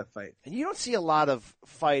unreal for that fight. And you don't see a lot of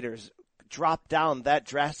fighters drop down that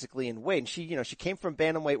drastically in weight. And she came from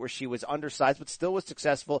bantamweight where she was undersized, but still was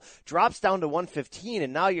successful, drops down to 115,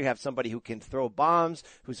 and now you have somebody who can throw bombs,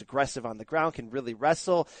 who's aggressive on the ground, can really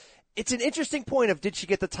wrestle. It's an interesting point of, did she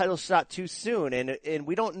get the title shot too soon? And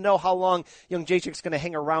we don't know how long Jędrzejczyk's going to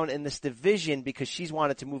hang around in this division, because she's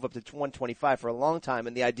wanted to move up to 125 for a long time.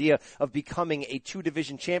 And the idea of becoming a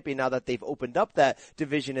 2-division champion now that they've opened up that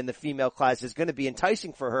division in the female class is going to be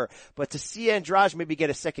enticing for her. But to see Andrade maybe get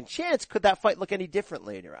a second chance, could that fight look any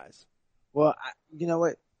differently in your eyes? Well, you know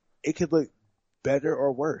what? It could look better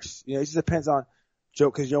or worse. It just depends on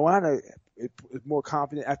because Joanna is more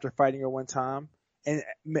confident after fighting her one time. And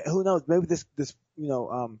who knows, maybe this,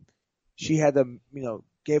 she had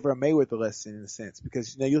gave her a Mayweather lesson in a sense,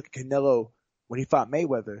 because, you look at Canelo when he fought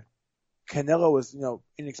Mayweather. Canelo was,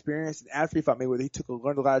 inexperienced, and after he fought Mayweather, he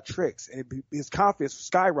learned a lot of tricks, and his confidence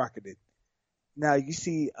skyrocketed. Now you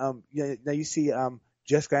see,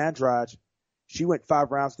 Jessica Andrade, she went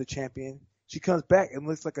 5 rounds to the champion. She comes back and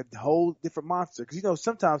looks like a whole different monster. Because,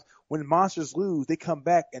 sometimes when monsters lose, they come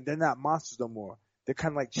back and they're not monsters no more. They're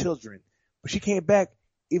kind of like children. But she came back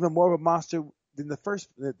even more of a monster than the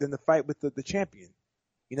fight with the champion.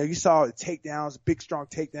 You saw the takedowns, big strong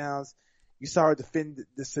takedowns. You saw her defend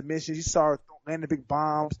the submissions. You saw her landing big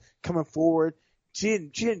bombs, coming forward. She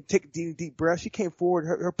didn't take a deep breath. She came forward.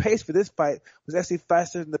 Her pace for this fight was actually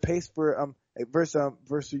faster than the pace for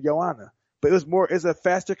versus Joanna. But it was a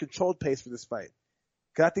faster, controlled pace for this fight.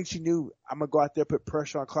 Because I think she knew, I'm gonna go out there, put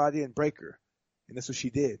pressure on Claudia and break her, and that's what she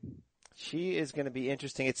did. She is going to be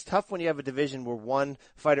interesting. It's tough when you have a division where one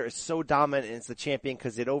fighter is so dominant and it's the champion,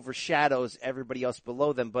 because it overshadows everybody else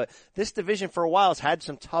below them. But this division for a while has had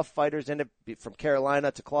some tough fighters in it, from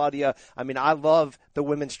Carolina to Claudia. I mean, I love the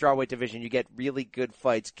women's strawweight division. You get really good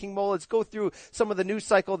fights. King Mo, let's go through some of the news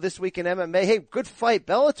cycle this week in MMA. Hey, good fight.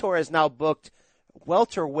 Bellator has now booked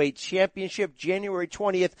welterweight championship January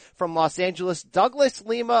 20th from Los Angeles. Douglas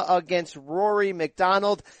Lima against Rory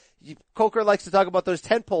McDonald. Coker likes to talk about those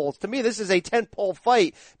 10 poles. To me, this is a 10-pole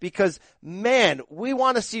fight because, man, we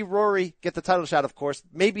want to see Rory get the title shot, of course.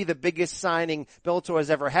 Maybe the biggest signing Bellator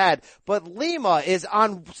has ever had. But Lima is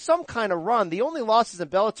on some kind of run. The only losses in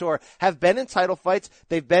Bellator have been in title fights.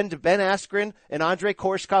 They've been to Ben Askren and Andrei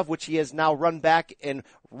Korshkov, which he has now won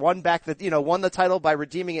the title by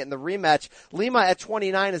redeeming it in the rematch. Lima at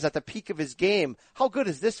 29 is at the peak of his game. How good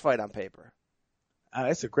is this fight on paper?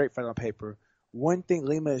 It's a great fight on paper. One thing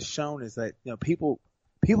Lima has shown is that, people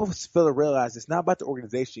fail to realize it's not about the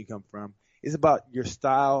organization you come from. It's about your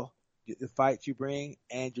style, the fights you bring,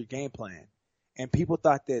 and your game plan. And people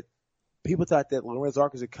thought that Lorenzo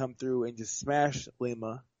Arcus would come through and just smash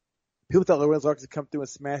Lima. People thought Lorenzo Arcus would come through and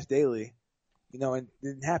smash Daly, and it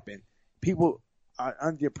didn't happen. People are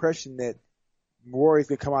under the impression that Rory's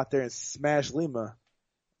going to come out there and smash Lima.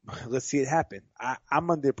 Let's see it happen. I'm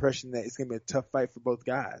under the impression that it's going to be a tough fight for both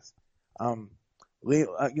guys.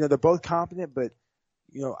 They're both confident, but,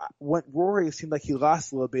 when Rory seemed like he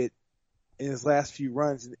lost a little bit in his last few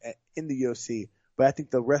runs in the UFC. But I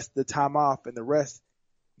think the rest of the time off and the rest,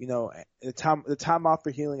 the time off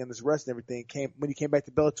for healing and this rest and everything when he came back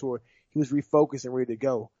to Bellator, he was refocused and ready to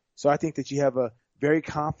go. So I think that you have a very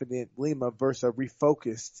confident Lima versus a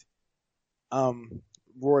refocused,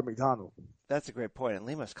 Rory McDonald. That's a great point. And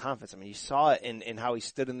Lima's confidence, you saw it in how he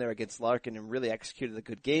stood in there against Larkin and really executed a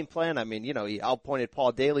good game plan. He outpointed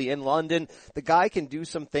Paul Daly in London. The guy can do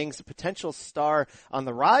some things, a potential star on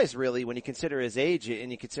the rise, really, when you consider his age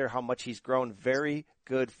and you consider how much he's grown. Very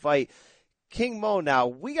good fight. King Mo, now,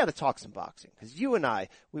 we got to talk some boxing because you and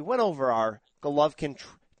we went over our Golovkin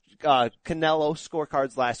Canelo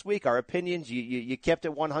scorecards last week, our opinions. You kept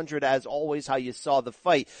it 100 as always, how you saw the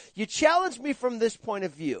fight. You challenged me from this point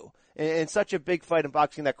of view. In such a big fight in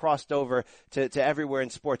boxing that crossed over to everywhere in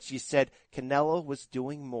sports, you said Canelo was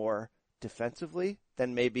doing more defensively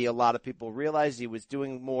than maybe a lot of people realized. He was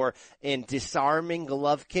doing more in disarming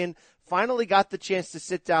Golovkin. Finally got the chance to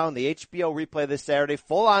sit down. The HBO replay this Saturday,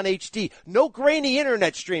 full on HD. No grainy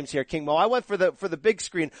internet streams here, King Mo. I went for the big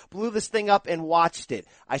screen, blew this thing up and watched it.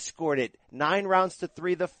 I scored it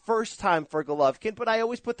 9-3 the first time for Golovkin, but I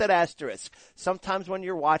always put that asterisk. Sometimes when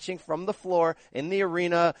you're watching from the floor in the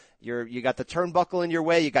arena, you got the turnbuckle in your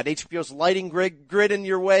way, you got HBO's lighting grid in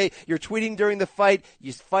your way, you're tweeting during the fight,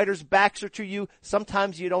 your fighters' backs are to you.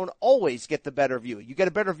 Sometimes you don't always get the better view. You get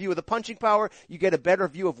a better view of the punching power, you get a better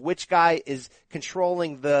view of which guy is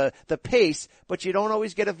controlling the pace, but you don't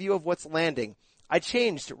always get a view of what's landing. I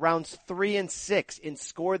changed rounds 3 and 6 and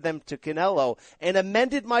scored them to Canelo and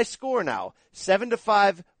amended my score now.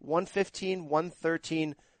 7-5, 115,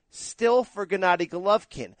 113, still for Gennady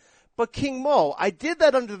Golovkin. But King Mo, I did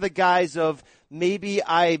that under the guise of maybe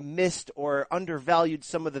I missed or undervalued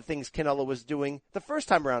some of the things Canelo was doing the first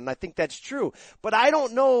time around, and I think that's true. But I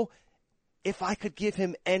don't know if I could give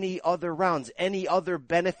him any other rounds, any other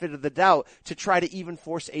benefit of the doubt to try to even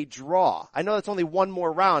force a draw. I know that's only one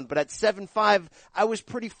more round, but at 7-5, I was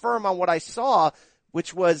pretty firm on what I saw,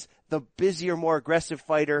 which was the busier, more aggressive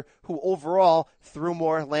fighter who overall threw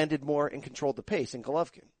more, landed more, and controlled the pace in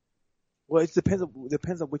Golovkin. Well, it depends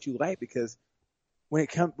on what you like, because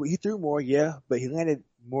he threw more, yeah, but he landed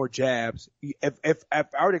more jabs. If I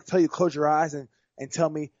were to tell you close your eyes and tell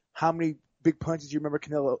me how many big punches you remember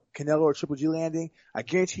Canelo or Triple G landing, I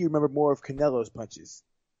guarantee you remember more of Canelo's punches.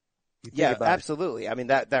 Yeah, absolutely.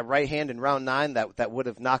 That right hand in round 9 that would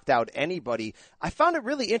have knocked out anybody. I found it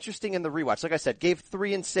really interesting in the rewatch. Like I said, gave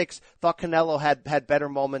 3 and 6, thought Canelo had better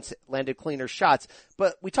moments, landed cleaner shots.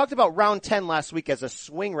 But we talked about round 10 last week as a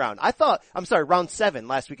swing round. Round 7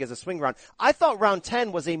 last week as a swing round. I thought round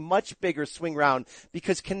 10 was a much bigger swing round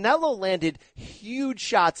because Canelo landed huge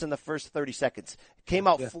shots in the first 30 seconds. Came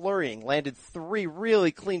out flurrying, landed 3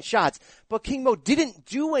 really clean shots. But King Mo didn't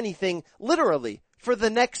do anything, literally, for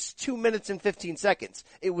the next 2 minutes and 15 seconds.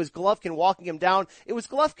 It was Golovkin walking him down. It was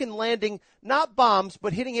Golovkin landing not bombs,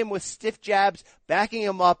 but hitting him with stiff jabs, backing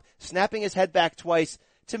him up, snapping his head back twice.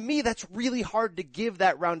 To me, that's really hard to give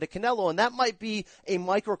that round to Canelo, and that might be a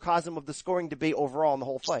microcosm of the scoring debate overall in the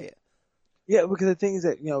whole fight. Yeah, because the thing is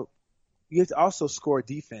that, you have to also score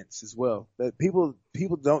defense as well. But people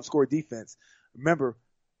don't score defense. Remember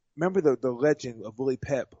the legend of Willie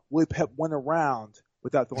Pep. Willie Pep won a round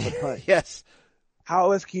without throwing a punch. Yes.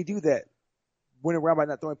 How else can you do that? Win a round by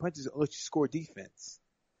not throwing punches unless you score defense.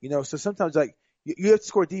 So sometimes you have to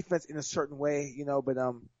score defense in a certain way, but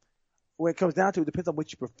when it comes down to it, depends on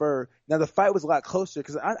what you prefer. Now the fight was a lot closer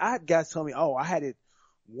because I had guys tell me, I had it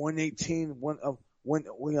 118, 120,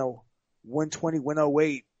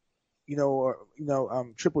 108,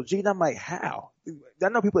 Triple G. And I'm like, how? I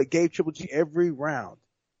know people that gave Triple G every round,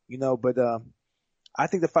 but I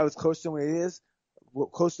think the fight was closer than what it is,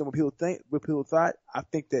 closer than what people thought. I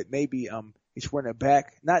think that maybe they should run it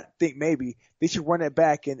back. Not think maybe they should run it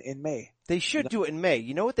back in May. They should do it in May.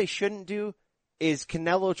 You know what they shouldn't do is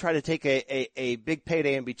Canelo try to take a big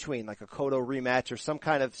payday in between, like a Cotto rematch or some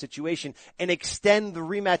kind of situation, and extend the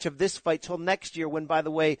rematch of this fight till next year when, by the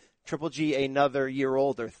way, Triple G another year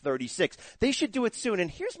older, 36. They should do it soon. And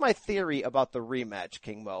here's my theory about the rematch,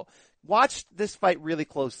 King Mo. Watch this fight really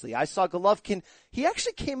closely. I saw Golovkin. He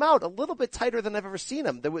actually came out a little bit tighter than I've ever seen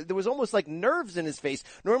him. There was almost like nerves in his face.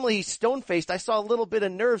 Normally he's stone-faced. I saw a little bit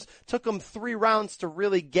of nerves. Took him 3 rounds to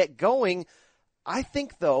really get going. I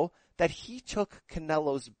think, though, that he took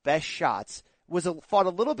Canelo's best shots, fought a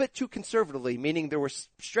little bit too conservatively, meaning there were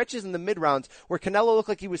stretches in the mid-rounds where Canelo looked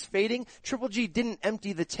like he was fading. Triple G didn't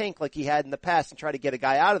empty the tank like he had in the past and try to get a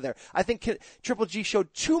guy out of there. I think Triple G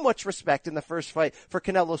showed too much respect in the first fight for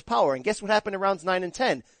Canelo's power. And guess what happened in rounds 9 and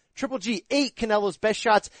 10? Triple G ate Canelo's best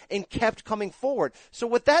shots and kept coming forward. So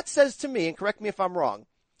what that says to me, and correct me if I'm wrong,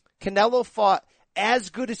 Canelo fought as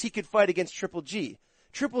good as he could fight against Triple G.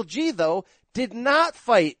 Triple G, though, did not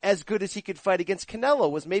fight as good as he could fight against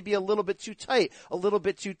Canelo, was maybe a little bit too tight, a little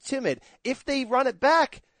bit too timid. If they run it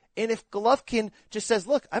back, and if Golovkin just says,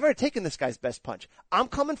 look, I've already taken this guy's best punch. I'm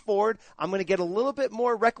coming forward. I'm going to get a little bit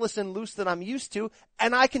more reckless and loose than I'm used to,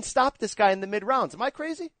 and I can stop this guy in the mid-rounds. Am I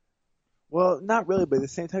crazy? Well, not really, but at the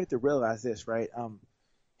same time, you have to realize this, right?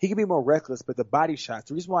 He can be more reckless, but the body shots,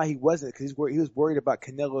 the reason why he wasn't, because he was worried about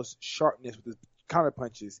Canelo's sharpness with his counter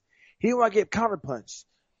punches. He didn't want to get counter punched.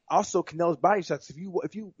 Also, Canelo's body shots. If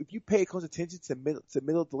you pay close attention to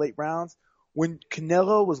middle to late rounds, when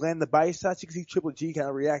Canelo was landing the body shots, you could see Triple G kind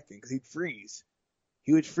of reacting because he'd freeze.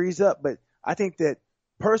 He would freeze up. But I think that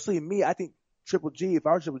personally, I think Triple G. If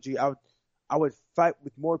I were Triple G, I would fight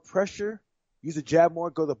with more pressure, use a jab more,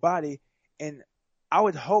 go to the body, and I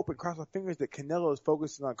would hope and cross my fingers that Canelo is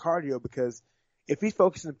focusing on cardio, because if he's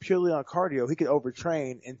focusing purely on cardio, he could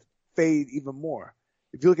overtrain and fade even more.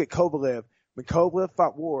 If you look at Kovalev. When Kovalev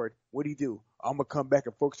fought Ward, what did he do? I'm going to come back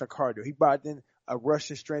and focus on cardio. He brought in a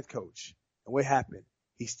Russian strength coach. And what happened?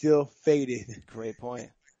 He still faded. Great point.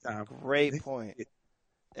 Great point.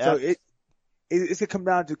 So it's going to come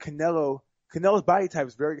down to Canelo. Canelo's body type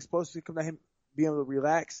is very explosive. It comes down to him being able to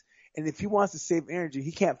relax. And if he wants to save energy,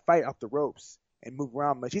 he can't fight off the ropes and move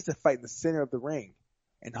around much. He has to fight in the center of the ring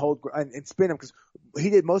and and spin him, because he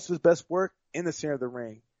did most of his best work in the center of the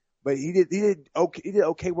ring. But he did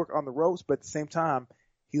okay work on the ropes, but at the same time,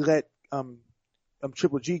 he let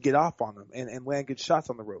Triple G get off on him and land good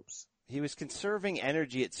shots on the ropes. He was conserving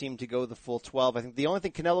energy, it seemed, to go the full 12. I think the only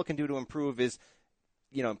thing Canelo can do to improve is,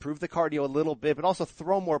 improve the cardio a little bit, but also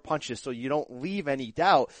throw more punches so you don't leave any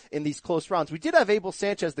doubt in these close rounds. We did have Abel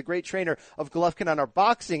Sanchez, the great trainer of Golovkin, on our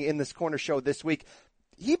boxing in this corner show this week.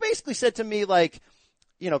 He basically said to me,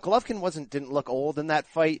 Golovkin didn't look old in that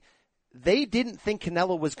fight. They didn't think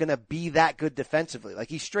Canelo was going to be that good defensively. Like,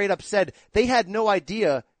 he straight up said they had no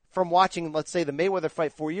idea from watching, let's say, the Mayweather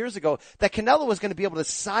fight 4 years ago, that Canelo was going to be able to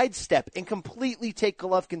sidestep and completely take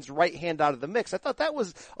Golovkin's right hand out of the mix. I thought that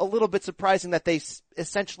was a little bit surprising that they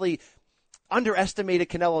essentially underestimated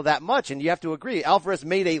Canelo that much. And you have to agree, Alvarez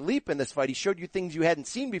made a leap in this fight. He showed you things you hadn't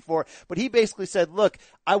seen before, but he basically said, look,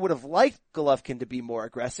 I would have liked Golovkin to be more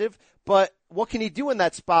aggressive, but what can he do in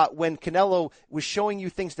that spot when Canelo was showing you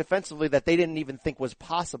things defensively that they didn't even think was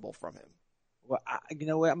possible from him? Well, you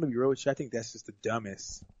know what? I'm going to be real with you. I think that's just the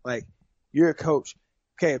dumbest. Like, you're a coach.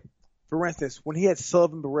 Okay, for instance, when he had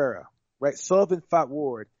Sullivan Barrera, right? Sullivan fought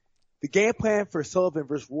Ward. The game plan for Sullivan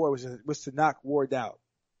versus Ward was to knock Ward out.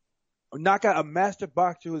 Or knock out a master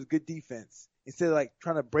boxer with good defense instead of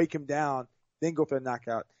trying to break him down, then go for the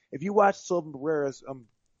knockout. If you watch Sullivan Barrera's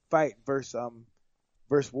fight versus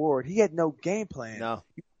Ward, he had no game plan. No.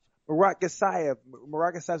 Murat Gasayev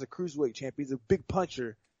is a cruiserweight champion. He's a big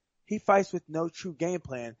puncher. He fights with no true game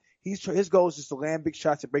plan. His goal is just to land big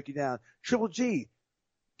shots and break you down. Triple G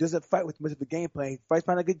doesn't fight with much of a game plan. He fights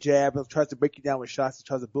behind a good jab and tries to break you down with shots and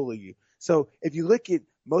tries to bully you. So if you look at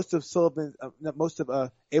most of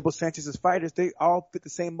Abel Sanchez's fighters, they all fit the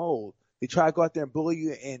same mold. They try to go out there and bully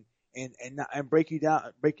you and break you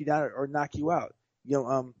down or knock you out.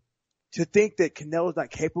 To think that Canelo's not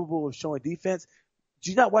capable of showing defense.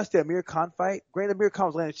 Did you not watch the Amir Khan fight? Granted, Amir Khan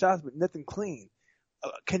was landing shots, but nothing clean.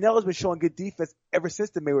 Canelo's been showing good defense ever since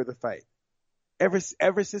the Mayweather fight. Ever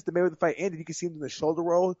since the Mayweather fight ended, you can see him in the shoulder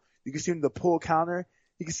roll. You can see him in the pull counter.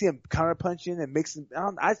 You can see him counter punching and mixing.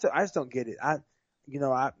 I just don't get it.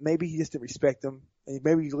 Maybe he just didn't respect him. And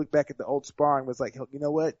maybe you look back at the old sparring was like, you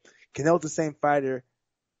know what? Canelo's the same fighter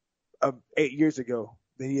of 8 years ago.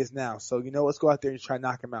 than he is now. So, let's go out there and try to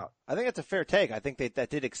knock him out. I think that's a fair take. I think that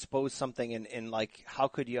did expose something in like, how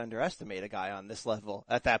could you underestimate a guy on this level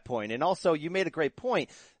at that point? And also, you made a great point.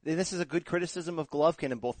 This is a good criticism of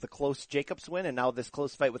Golovkin in both the close Jacobs win and now this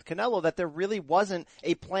close fight with Canelo, that there really wasn't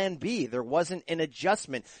a plan B. There wasn't an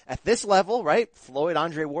adjustment. At this level, right, Floyd,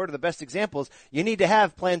 Andre Ward are the best examples. You need to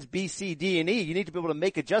have plans B, C, D, and E. You need to be able to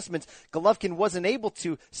make adjustments. Golovkin wasn't able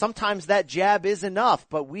to. Sometimes that jab is enough,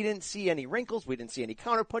 but we didn't see any wrinkles. We didn't see any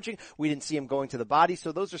counterpunching. We didn't see him going to the body.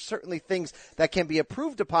 So those are certainly things that can be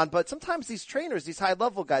improved upon. But sometimes these trainers, these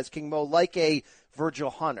high-level guys, King Mo, like a Virgil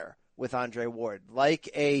Hunter with Andre Ward, like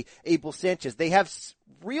a Abel Sanchez, they have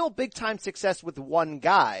real big-time success with one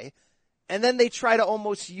guy, and then they try to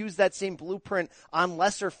almost use that same blueprint on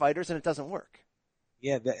lesser fighters, and it doesn't work.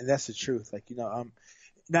 Yeah, that's the truth. Like,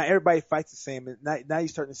 not everybody fights the same. And now you're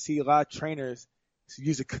starting to see a lot of trainers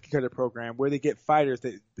use a cookie cutter program where they get fighters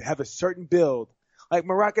that have a certain build. Like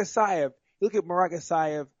Murat Gasayev. You look at Murat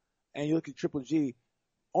Gasayev and you look at Triple G.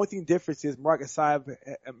 Only thing difference is Murat Gasayev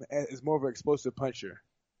is more of an explosive puncher.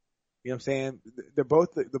 You know what I'm saying? They're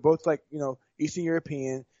both like, Eastern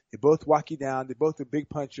European. They both walk you down. They both are big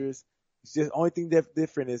punchers. It's just the only thing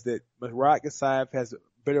different is that Murat Gasayev has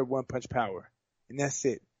better one-punch power. And that's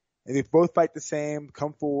it. And they both fight the same,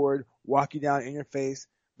 come forward, walk you down in your face,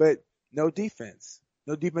 but no defense.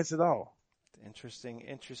 No defense at all.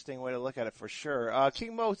 Interesting way to look at it for sure.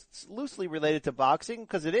 King Mo, loosely related to boxing,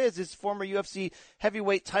 because it is former UFC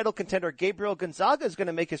heavyweight title contender Gabriel Gonzaga is going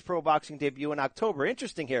to make his pro boxing debut in October.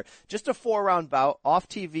 Interesting here. Just a 4-round bout off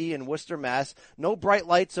TV in Worcester, Mass. No bright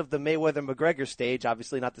lights of the Mayweather-McGregor stage.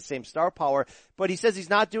 Obviously not the same star power, but he says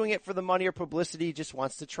he's not doing it for the money or publicity. He just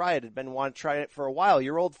wants to try it. Had been wanting to try it for a while.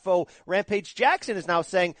 Your old foe, Rampage Jackson, is now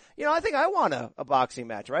saying, I think I want a boxing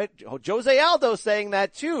match, right? Jose Aldo saying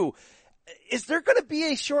that too. Is there going to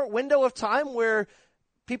be a short window of time where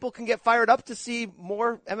people can get fired up to see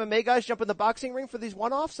more MMA guys jump in the boxing ring for these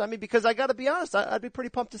one-offs? I mean, because I got to be honest, I'd be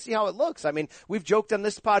pretty pumped to see how it looks. I mean, we've joked on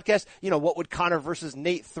this podcast, what would Conor versus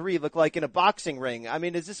Nate 3 look like in a boxing ring? I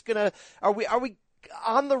mean, is this are we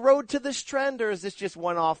on the road to this trend, or is this just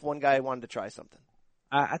one-off, one guy wanted to try something?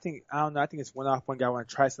 I don't know. I think it's one-off, one guy wanted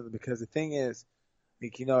to try something, because the thing is,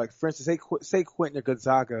 like for instance, say Quentin or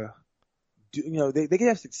Gonzaga, they can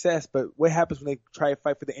have success, but what happens when they try to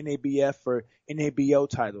fight for the NABF or NABO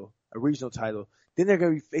title, a regional title? Then they're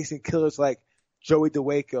going to be facing killers like Joey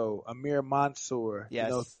DeWaco, Amir Mansour.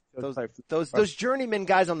 Yes, those journeyman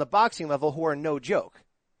guys on the boxing level who are no joke.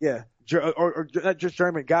 Yeah, or not just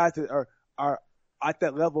journeyman guys that are at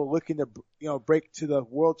that level looking to break to the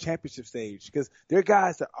world championship stage, because they're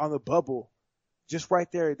guys that are on the bubble, just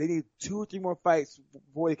right there. They need 2 or 3 more fights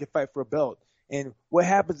before they can fight for a belt. And what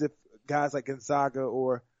happens if guys like Gonzaga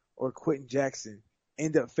or Quentin Jackson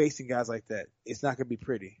end up facing guys like that? It's not going to be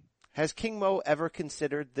pretty. Has King Mo ever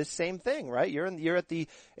considered this same thing, right? You're in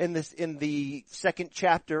the second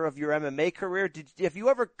chapter of your MMA career. Have you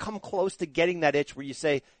ever come close to getting that itch where you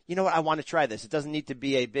say, you know what, I want to try this? It doesn't need to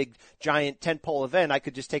be a big, giant tentpole event. I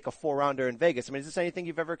could just take a 4-rounder in Vegas. I mean, is this anything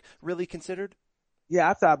you've ever really considered? Yeah,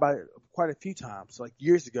 I've thought about it quite a few times, like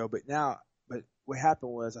years ago, but what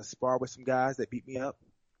happened was I sparred with some guys that beat me up.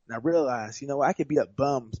 And I realized, I could beat up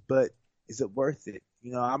bums, but is it worth it?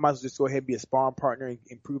 I might as well just go ahead and be a sparring partner and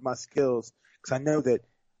improve my skills, because I know that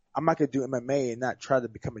I'm not going to do MMA and not try to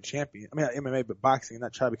become a champion. I mean, not MMA, but boxing, and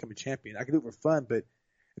not try to become a champion. I can do it for fun, but at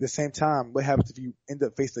the same time, what happens if you end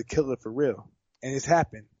up facing a killer for real? And it's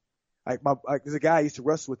happened. There's a guy I used to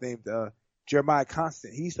wrestle with named Jeremiah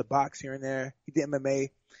Constant. He used to box here and there. He did MMA.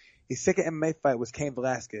 His second MMA fight was Cain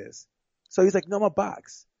Velasquez. So he's like, no, I'm a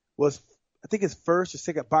box. I think his first or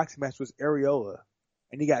second boxing match was Areola,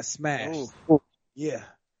 and he got smashed. Ooh. Yeah.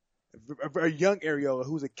 A young Areola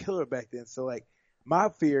who was a killer back then. So, my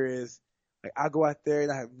fear is, I go out there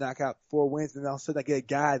and I knock out 4 wins, and all of a sudden I get a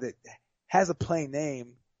guy that has a plain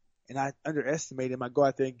name, and I underestimate him. I go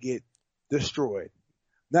out there and get destroyed.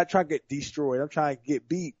 I'm not trying to get destroyed. I'm trying to get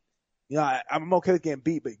beat. I'm okay with getting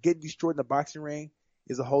beat, but getting destroyed in the boxing ring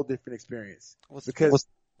is a whole different experience.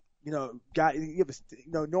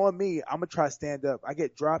 Knowing me, I'm going to try to stand up. I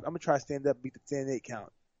get dropped, I'm going to try to stand up, beat the 10-8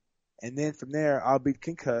 count. And then from there, I'll be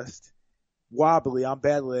concussed, wobbly, on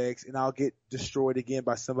bad legs, and I'll get destroyed again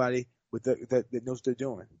by somebody that knows what they're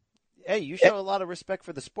doing. Hey, you show a lot of respect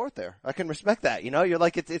for the sport there. I can respect that. You're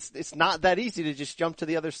like, it's not that easy to just jump to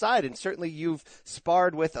the other side. And certainly you've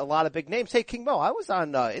sparred with a lot of big names. Hey, King Mo, I was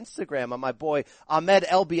on Instagram on my boy Ahmed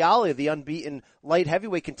El Bialy, the unbeaten light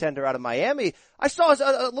heavyweight contender out of Miami. I saw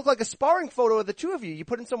it looked like a sparring photo of the two of you. You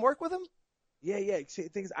put in some work with him? Yeah. See, the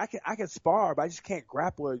thing is, I can spar, but I just can't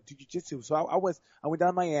grapple or do jiu-jitsu. So I went down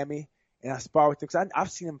to Miami, and I spar with him because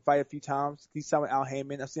I've seen him fight a few times. He's signed with Al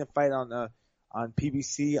Heyman. I've seen him fight on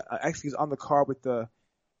PBC. Actually, he was on the card with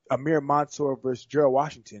Amir Mansour versus Gerald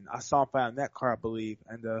Washington. I saw him fight on that card, I believe.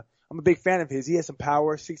 And I'm a big fan of his. He has some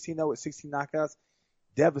power, 16-0 with 16 knockouts.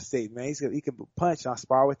 Devastating, man. He can punch. And I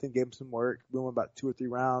spar with him, gave him some work. We won about 2 or 3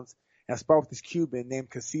 rounds. And I spar with this Cuban named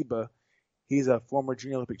Kasiba. He's a former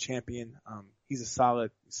junior Olympic champion. He's a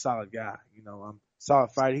solid guy.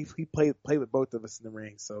 Solid fighter. He played with both of us in the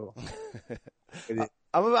ring. So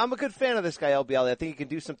I'm a good fan of this guy, LBL. I think he can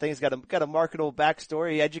do some things. Got a marketable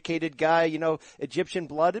backstory, educated guy, Egyptian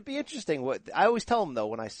blood. It'd be interesting. I always tell him though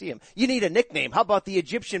when I see him, you need a nickname. How about the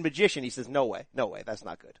Egyptian magician? He says, no way. That's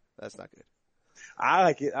not good. I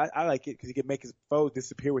like it. I like it because he can make his foes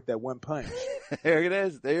disappear with that one punch. There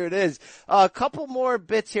it is. A couple more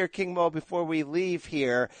bits here, King Mo, before we leave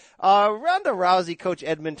here. Ronda Rousey coach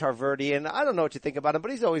Edmund Tarverdian, I don't know what you think about him,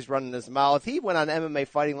 but he's always running his mouth. He went on MMA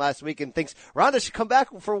Fighting last week and thinks Ronda should come back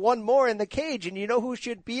for one more in the cage. And you know who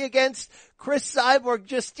should be against? Chris Cyborg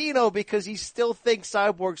Justino, because he still thinks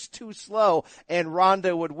Cyborg's too slow and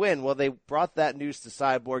Ronda would win. Well, they brought that news to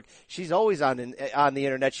Cyborg. She's always on the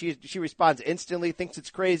internet. She responds instantly, thinks it's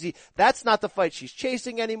crazy. That's not the fight she's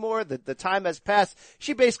chasing anymore. The time has passed.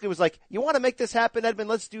 She basically was like, you want to make this happen, Edmund?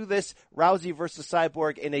 Let's do this. Rousey versus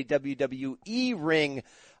Cyborg in a WWE ring.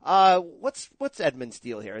 What's Edmund's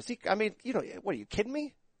deal here? Is he, what are you kidding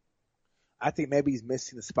me? I think maybe he's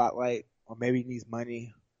missing the spotlight, or maybe he needs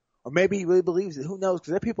money, or maybe he really believes it. Who knows? Because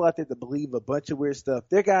there are people out there that believe a bunch of weird stuff.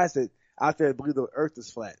 There are guys out there that believe the earth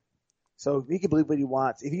is flat. So he can believe what he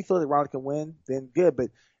wants. If he feels that Ronda can win, then good.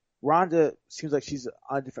 But Ronda seems like she's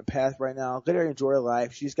on a different path right now. Let her enjoy her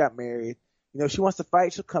life. She just got married. If she wants to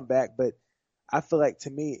fight, she'll come back. But I feel like,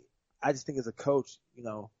 to me, I just think as a coach,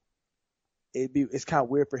 it's kind of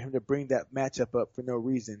weird for him to bring that matchup up for no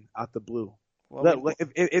reason out the blue. Well,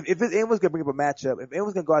 if anyone's gonna bring up a matchup, if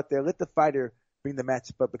anyone's gonna go out there, let the fighter bring the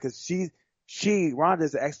matchup up, because Ronda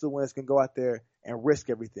is the excellent one that's gonna go out there and risk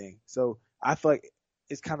everything. So I feel like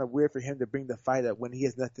it's kind of weird for him to bring the fight up when he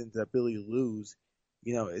has nothing to ability to lose.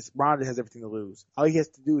 Ronda has everything to lose. All he has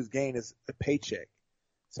to do is gain a paycheck.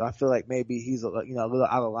 So I feel like maybe he's a little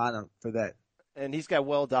out of line for that. And he's got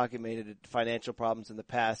well-documented financial problems in the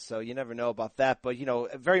past, so you never know about that. But,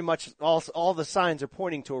 very much all the signs are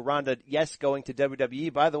pointing to a Ronda, yes, going to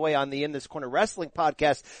WWE. By the way, on the In This Corner Wrestling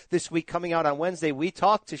podcast this week, coming out on Wednesday, we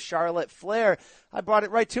talked to Charlotte Flair. I brought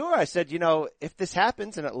it right to her. I said, if this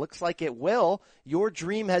happens, and it looks like it will, your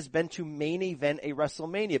dream has been to main event a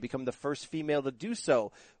WrestleMania, become the first female to do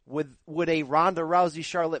so. Would a Ronda Rousey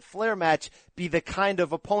Charlotte Flair match be the kind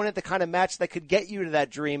of opponent, the kind of match that could get you to that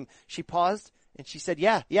dream? She paused. And she said,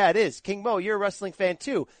 yeah, it is. King Mo, you're a wrestling fan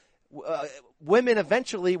too. Women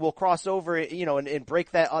eventually will cross over, and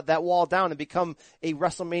break that wall down and become a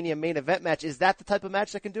WrestleMania main event match. Is that the type of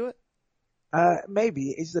match that can do it?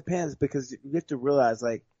 Maybe. It just depends, because you have to realize,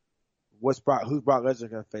 who's Brock Lesnar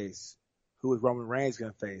going to face? Who is Roman Reigns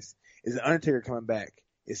going to face? Is the Undertaker coming back?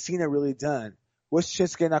 Is Cena really done? What's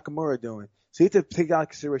Shinsuke Nakamura doing? So you have to take that into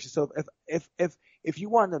consideration. So if you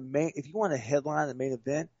want to headline the main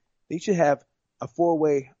event, then you should have a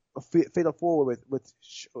fatal four-way with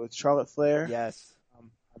Charlotte Flair. Yes.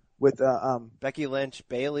 With Becky Lynch,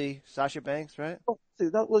 Bayley, Sasha Banks, right?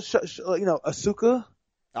 Asuka.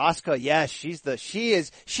 Asuka, yes, she's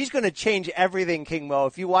going to change everything, King Mo.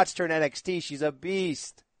 If you watched her in NXT, she's a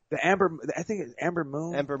beast. I think it's Amber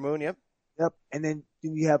Moon. Amber Moon, yep. Yep. And then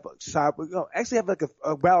you have Cyborg. Actually have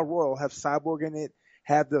a battle royal, have Cyborg in it,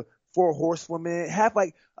 have the 4 horsewomen, have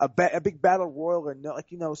a big battle royal,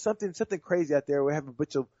 or something crazy out there. We have a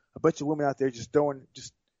bunch of women out there just throwing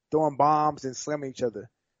bombs and slamming each other.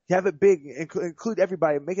 You have it big, include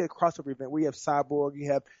everybody, make it a crossover event where you have Cyborg,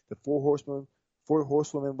 you have the 4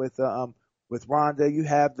 horsewomen with Ronda, you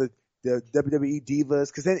have the WWE Divas,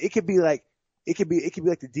 because then it could be like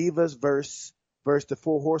the Divas versus the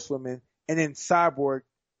 4 horsewomen, and then Cyborg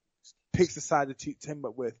picks the side to team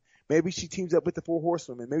up with. Maybe she teams up with the 4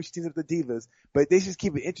 horsewomen. Maybe she teams up with the Divas. But they just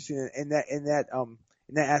keep it interesting in that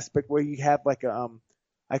aspect where you have like a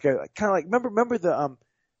kind of like remember the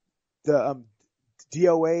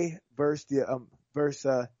DOA versus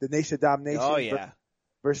the Nation of Domination. Oh yeah.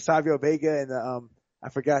 Versus Savio Vega and I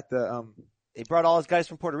forgot He brought all his guys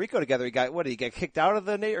from Puerto Rico together. He got kicked out of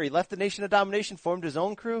or he left the Nation of Domination, formed his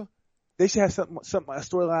own crew. They should have something a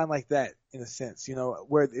storyline like that, in a sense,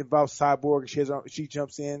 where it involves Cyborg and she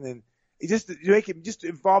jumps in, and just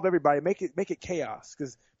involve everybody, make it chaos,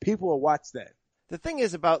 because people will watch that. The thing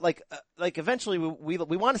is about like eventually we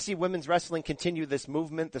want to see women's wrestling continue this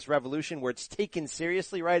movement, this revolution where it's taken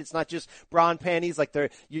seriously, right? It's not just bra and panties. Like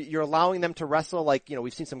you're allowing them to wrestle. Like, you know,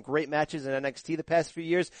 we've seen some great matches in NXT the past few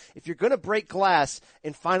years. If you're going to break glass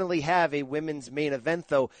and finally have a women's main event,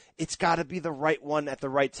 though, it's got to be the right one at the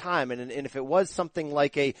right time. And if it was something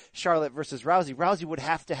like a Charlotte versus Rousey would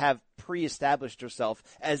have to have pre-established herself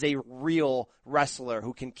as a real wrestler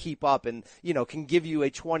who can keep up and, you know, can give you a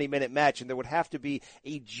 20-minute match, and there would have to be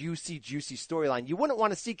a juicy storyline. You wouldn't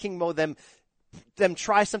want to see King Mo them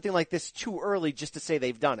try something like this too early just to say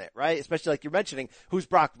they've done it, right? Especially like you're mentioning, who's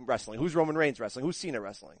Brock wrestling, who's Roman Reigns wrestling, who's Cena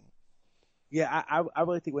wrestling. Yeah, I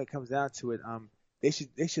really think when it comes down to it, they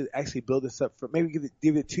should actually build this up for maybe give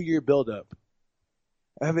it a 2-year build up.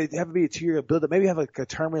 Have it be a 2-year build up. Maybe have like a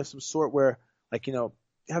tournament of some sort where, like, you know,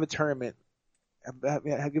 have a tournament,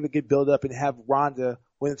 give a good build up, and have Ronda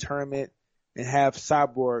win the tournament, and have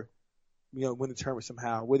Cyborg, you know, win the tournament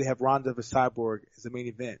somehow. Where they have Ronda vs. Cyborg as the main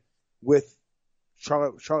event with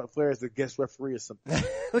Charlotte Flair as the guest referee or something.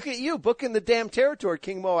 Look at you booking the damn territory,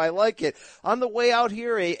 King Mo. I like it. On the way out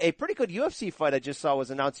here, a pretty good UFC fight I just saw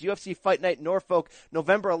was announced. UFC Fight Night Norfolk,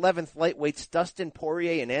 November 11th, lightweights Dustin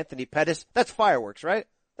Poirier and Anthony Pettis. That's fireworks, right?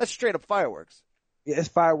 That's straight up fireworks. Yeah, it's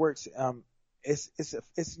fireworks.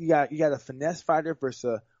 It's you got a finesse fighter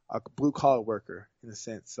versus a blue collar worker in a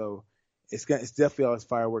sense. So it's definitely always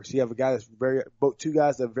fireworks. You have a guy that's two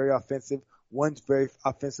guys that are very offensive. One's very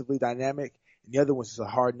offensively dynamic, and the other one's just a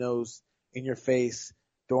hard nosed, in your face,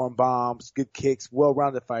 throwing bombs, good kicks, well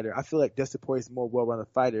rounded fighter. I feel like Dustin Poirier is a more well rounded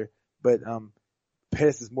fighter, but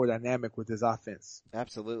Pettis is more dynamic with his offense.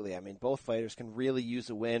 Absolutely. I mean, both fighters can really use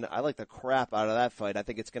a win. I like the crap out of that fight. I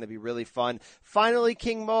think it's going to be really fun. Finally,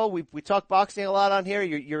 King Mo, we talk boxing a lot on here.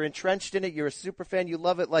 You're entrenched in it. You're a super fan. You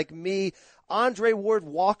love it like me. Andre Ward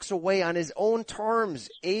walks away on his own terms,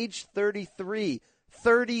 age 33,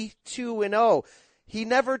 32-0. He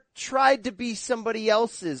never tried to be somebody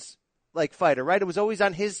else's like fighter, right? It was always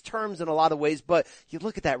on his terms in a lot of ways, but you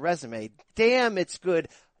look at that resume. Damn, it's good.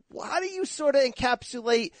 How do you sort of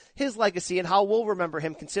encapsulate his legacy and how we'll remember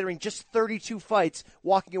him, considering just 32 fights,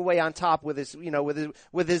 walking away on top with his, you know,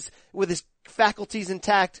 with his faculties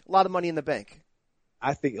intact, a lot of money in the bank?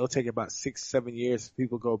 I think it'll take about 6-7 years for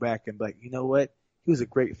people go back and be like, you know what? He was a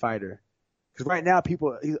great fighter. Because right now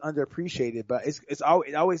he's underappreciated, but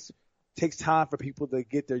it always takes time for people to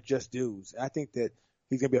get their just dues. I think that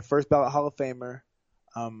he's gonna be a first ballot Hall of Famer.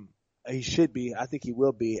 He should be. I think he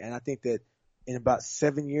will be, and I think that in about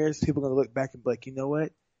 7 years, people are going to look back and be like, you know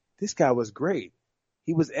what? This guy was great.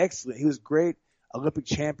 He was excellent. He was great. Olympic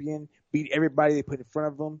champion, beat everybody they put in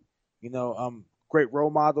front of him. You know, great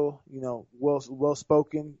role model, you know, well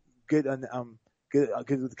spoken, good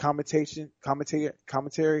with commentary.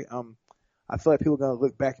 I feel like people are going to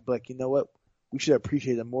look back and be like, you know what? We should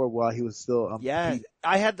appreciate him more while he was still, yeah.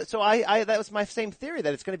 That was my same theory,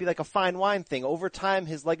 that it's going to be like a fine wine thing. Over time,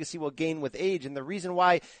 his legacy will gain with age. And the reason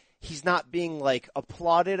why he's not being like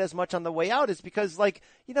applauded as much on the way out is because, like,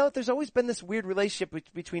 you know, there's always been this weird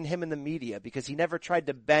relationship between him and the media, because he never tried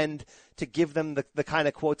to bend to give them the kind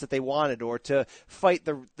of quotes that they wanted, or to fight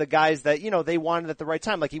the guys that, you know, they wanted at the right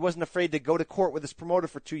time. Like, he wasn't afraid to go to court with his promoter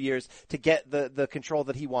for 2 years to get the control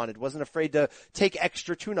that he wanted. Wasn't afraid to take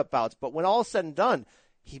extra tune-up bouts. But when all is said and done,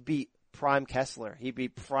 he beat Prime Kessler. He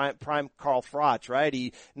beat Prime Carl Froch, right?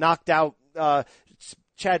 He knocked out,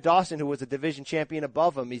 Chad Dawson, who was a division champion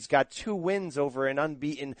above him. He's got 2 wins over an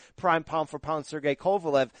unbeaten prime pound for pound Sergey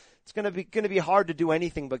Kovalev. It's going to be hard to do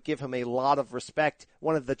anything but give him a lot of respect.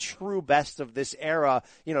 One of the true best of this era.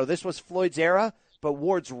 You know, this was Floyd's era, but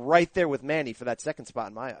Ward's right there with Manny for that second spot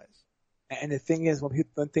in my eyes. And the thing is,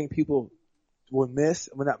 one thing people won't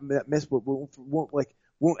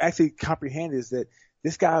actually comprehend is that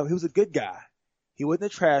this guy, he was a good guy. He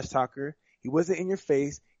wasn't a trash talker. He wasn't in your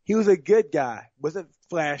face. He was a good guy. Wasn't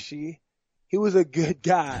flashy. He was a good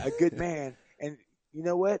guy, a good man. And you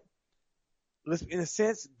know what? In a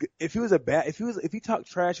sense, if he talked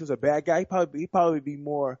trash, he was a bad guy. He'd probably be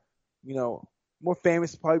more, you know, more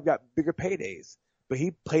famous. Probably got bigger paydays. But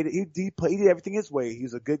he did everything his way. He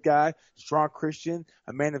was a good guy, strong Christian,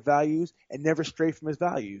 a man of values, and never strayed from his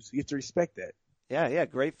values. You have to respect that. Yeah,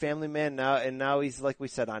 great family man now, and now he's, like we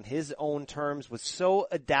said, on his own terms, was so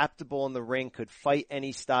adaptable in the ring, could fight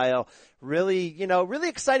any style. Really, you know, really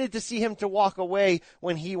excited to see him to walk away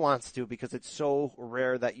when he wants to, because it's so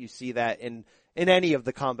rare that you see that in any of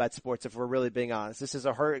the combat sports, if we're really being honest. This is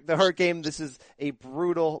the hurt game. This is a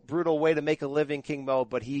brutal way to make a living, King Mo,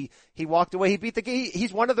 but he walked away. He beat the game.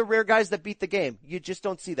 He's one of the rare guys that beat the game. You just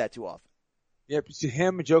don't see that too often. Yep, you see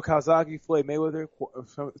him, Joe Calzaghe, Floyd Mayweather,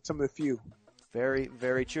 some of the few. Very,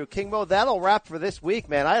 very true. King Mo, that'll wrap for this week,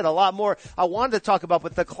 man. I had a lot more I wanted to talk about,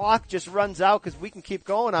 but the clock just runs out because we can keep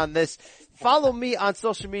going on this. Follow me on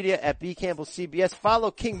social media at B Campbell CBS. Follow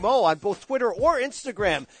King Mo on both Twitter or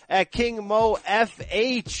Instagram at King Mo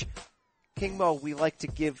FH. King Mo, we like to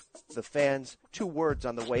give the fans 2 words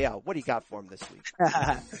on the way out. What do you got for them this week?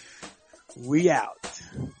 We out.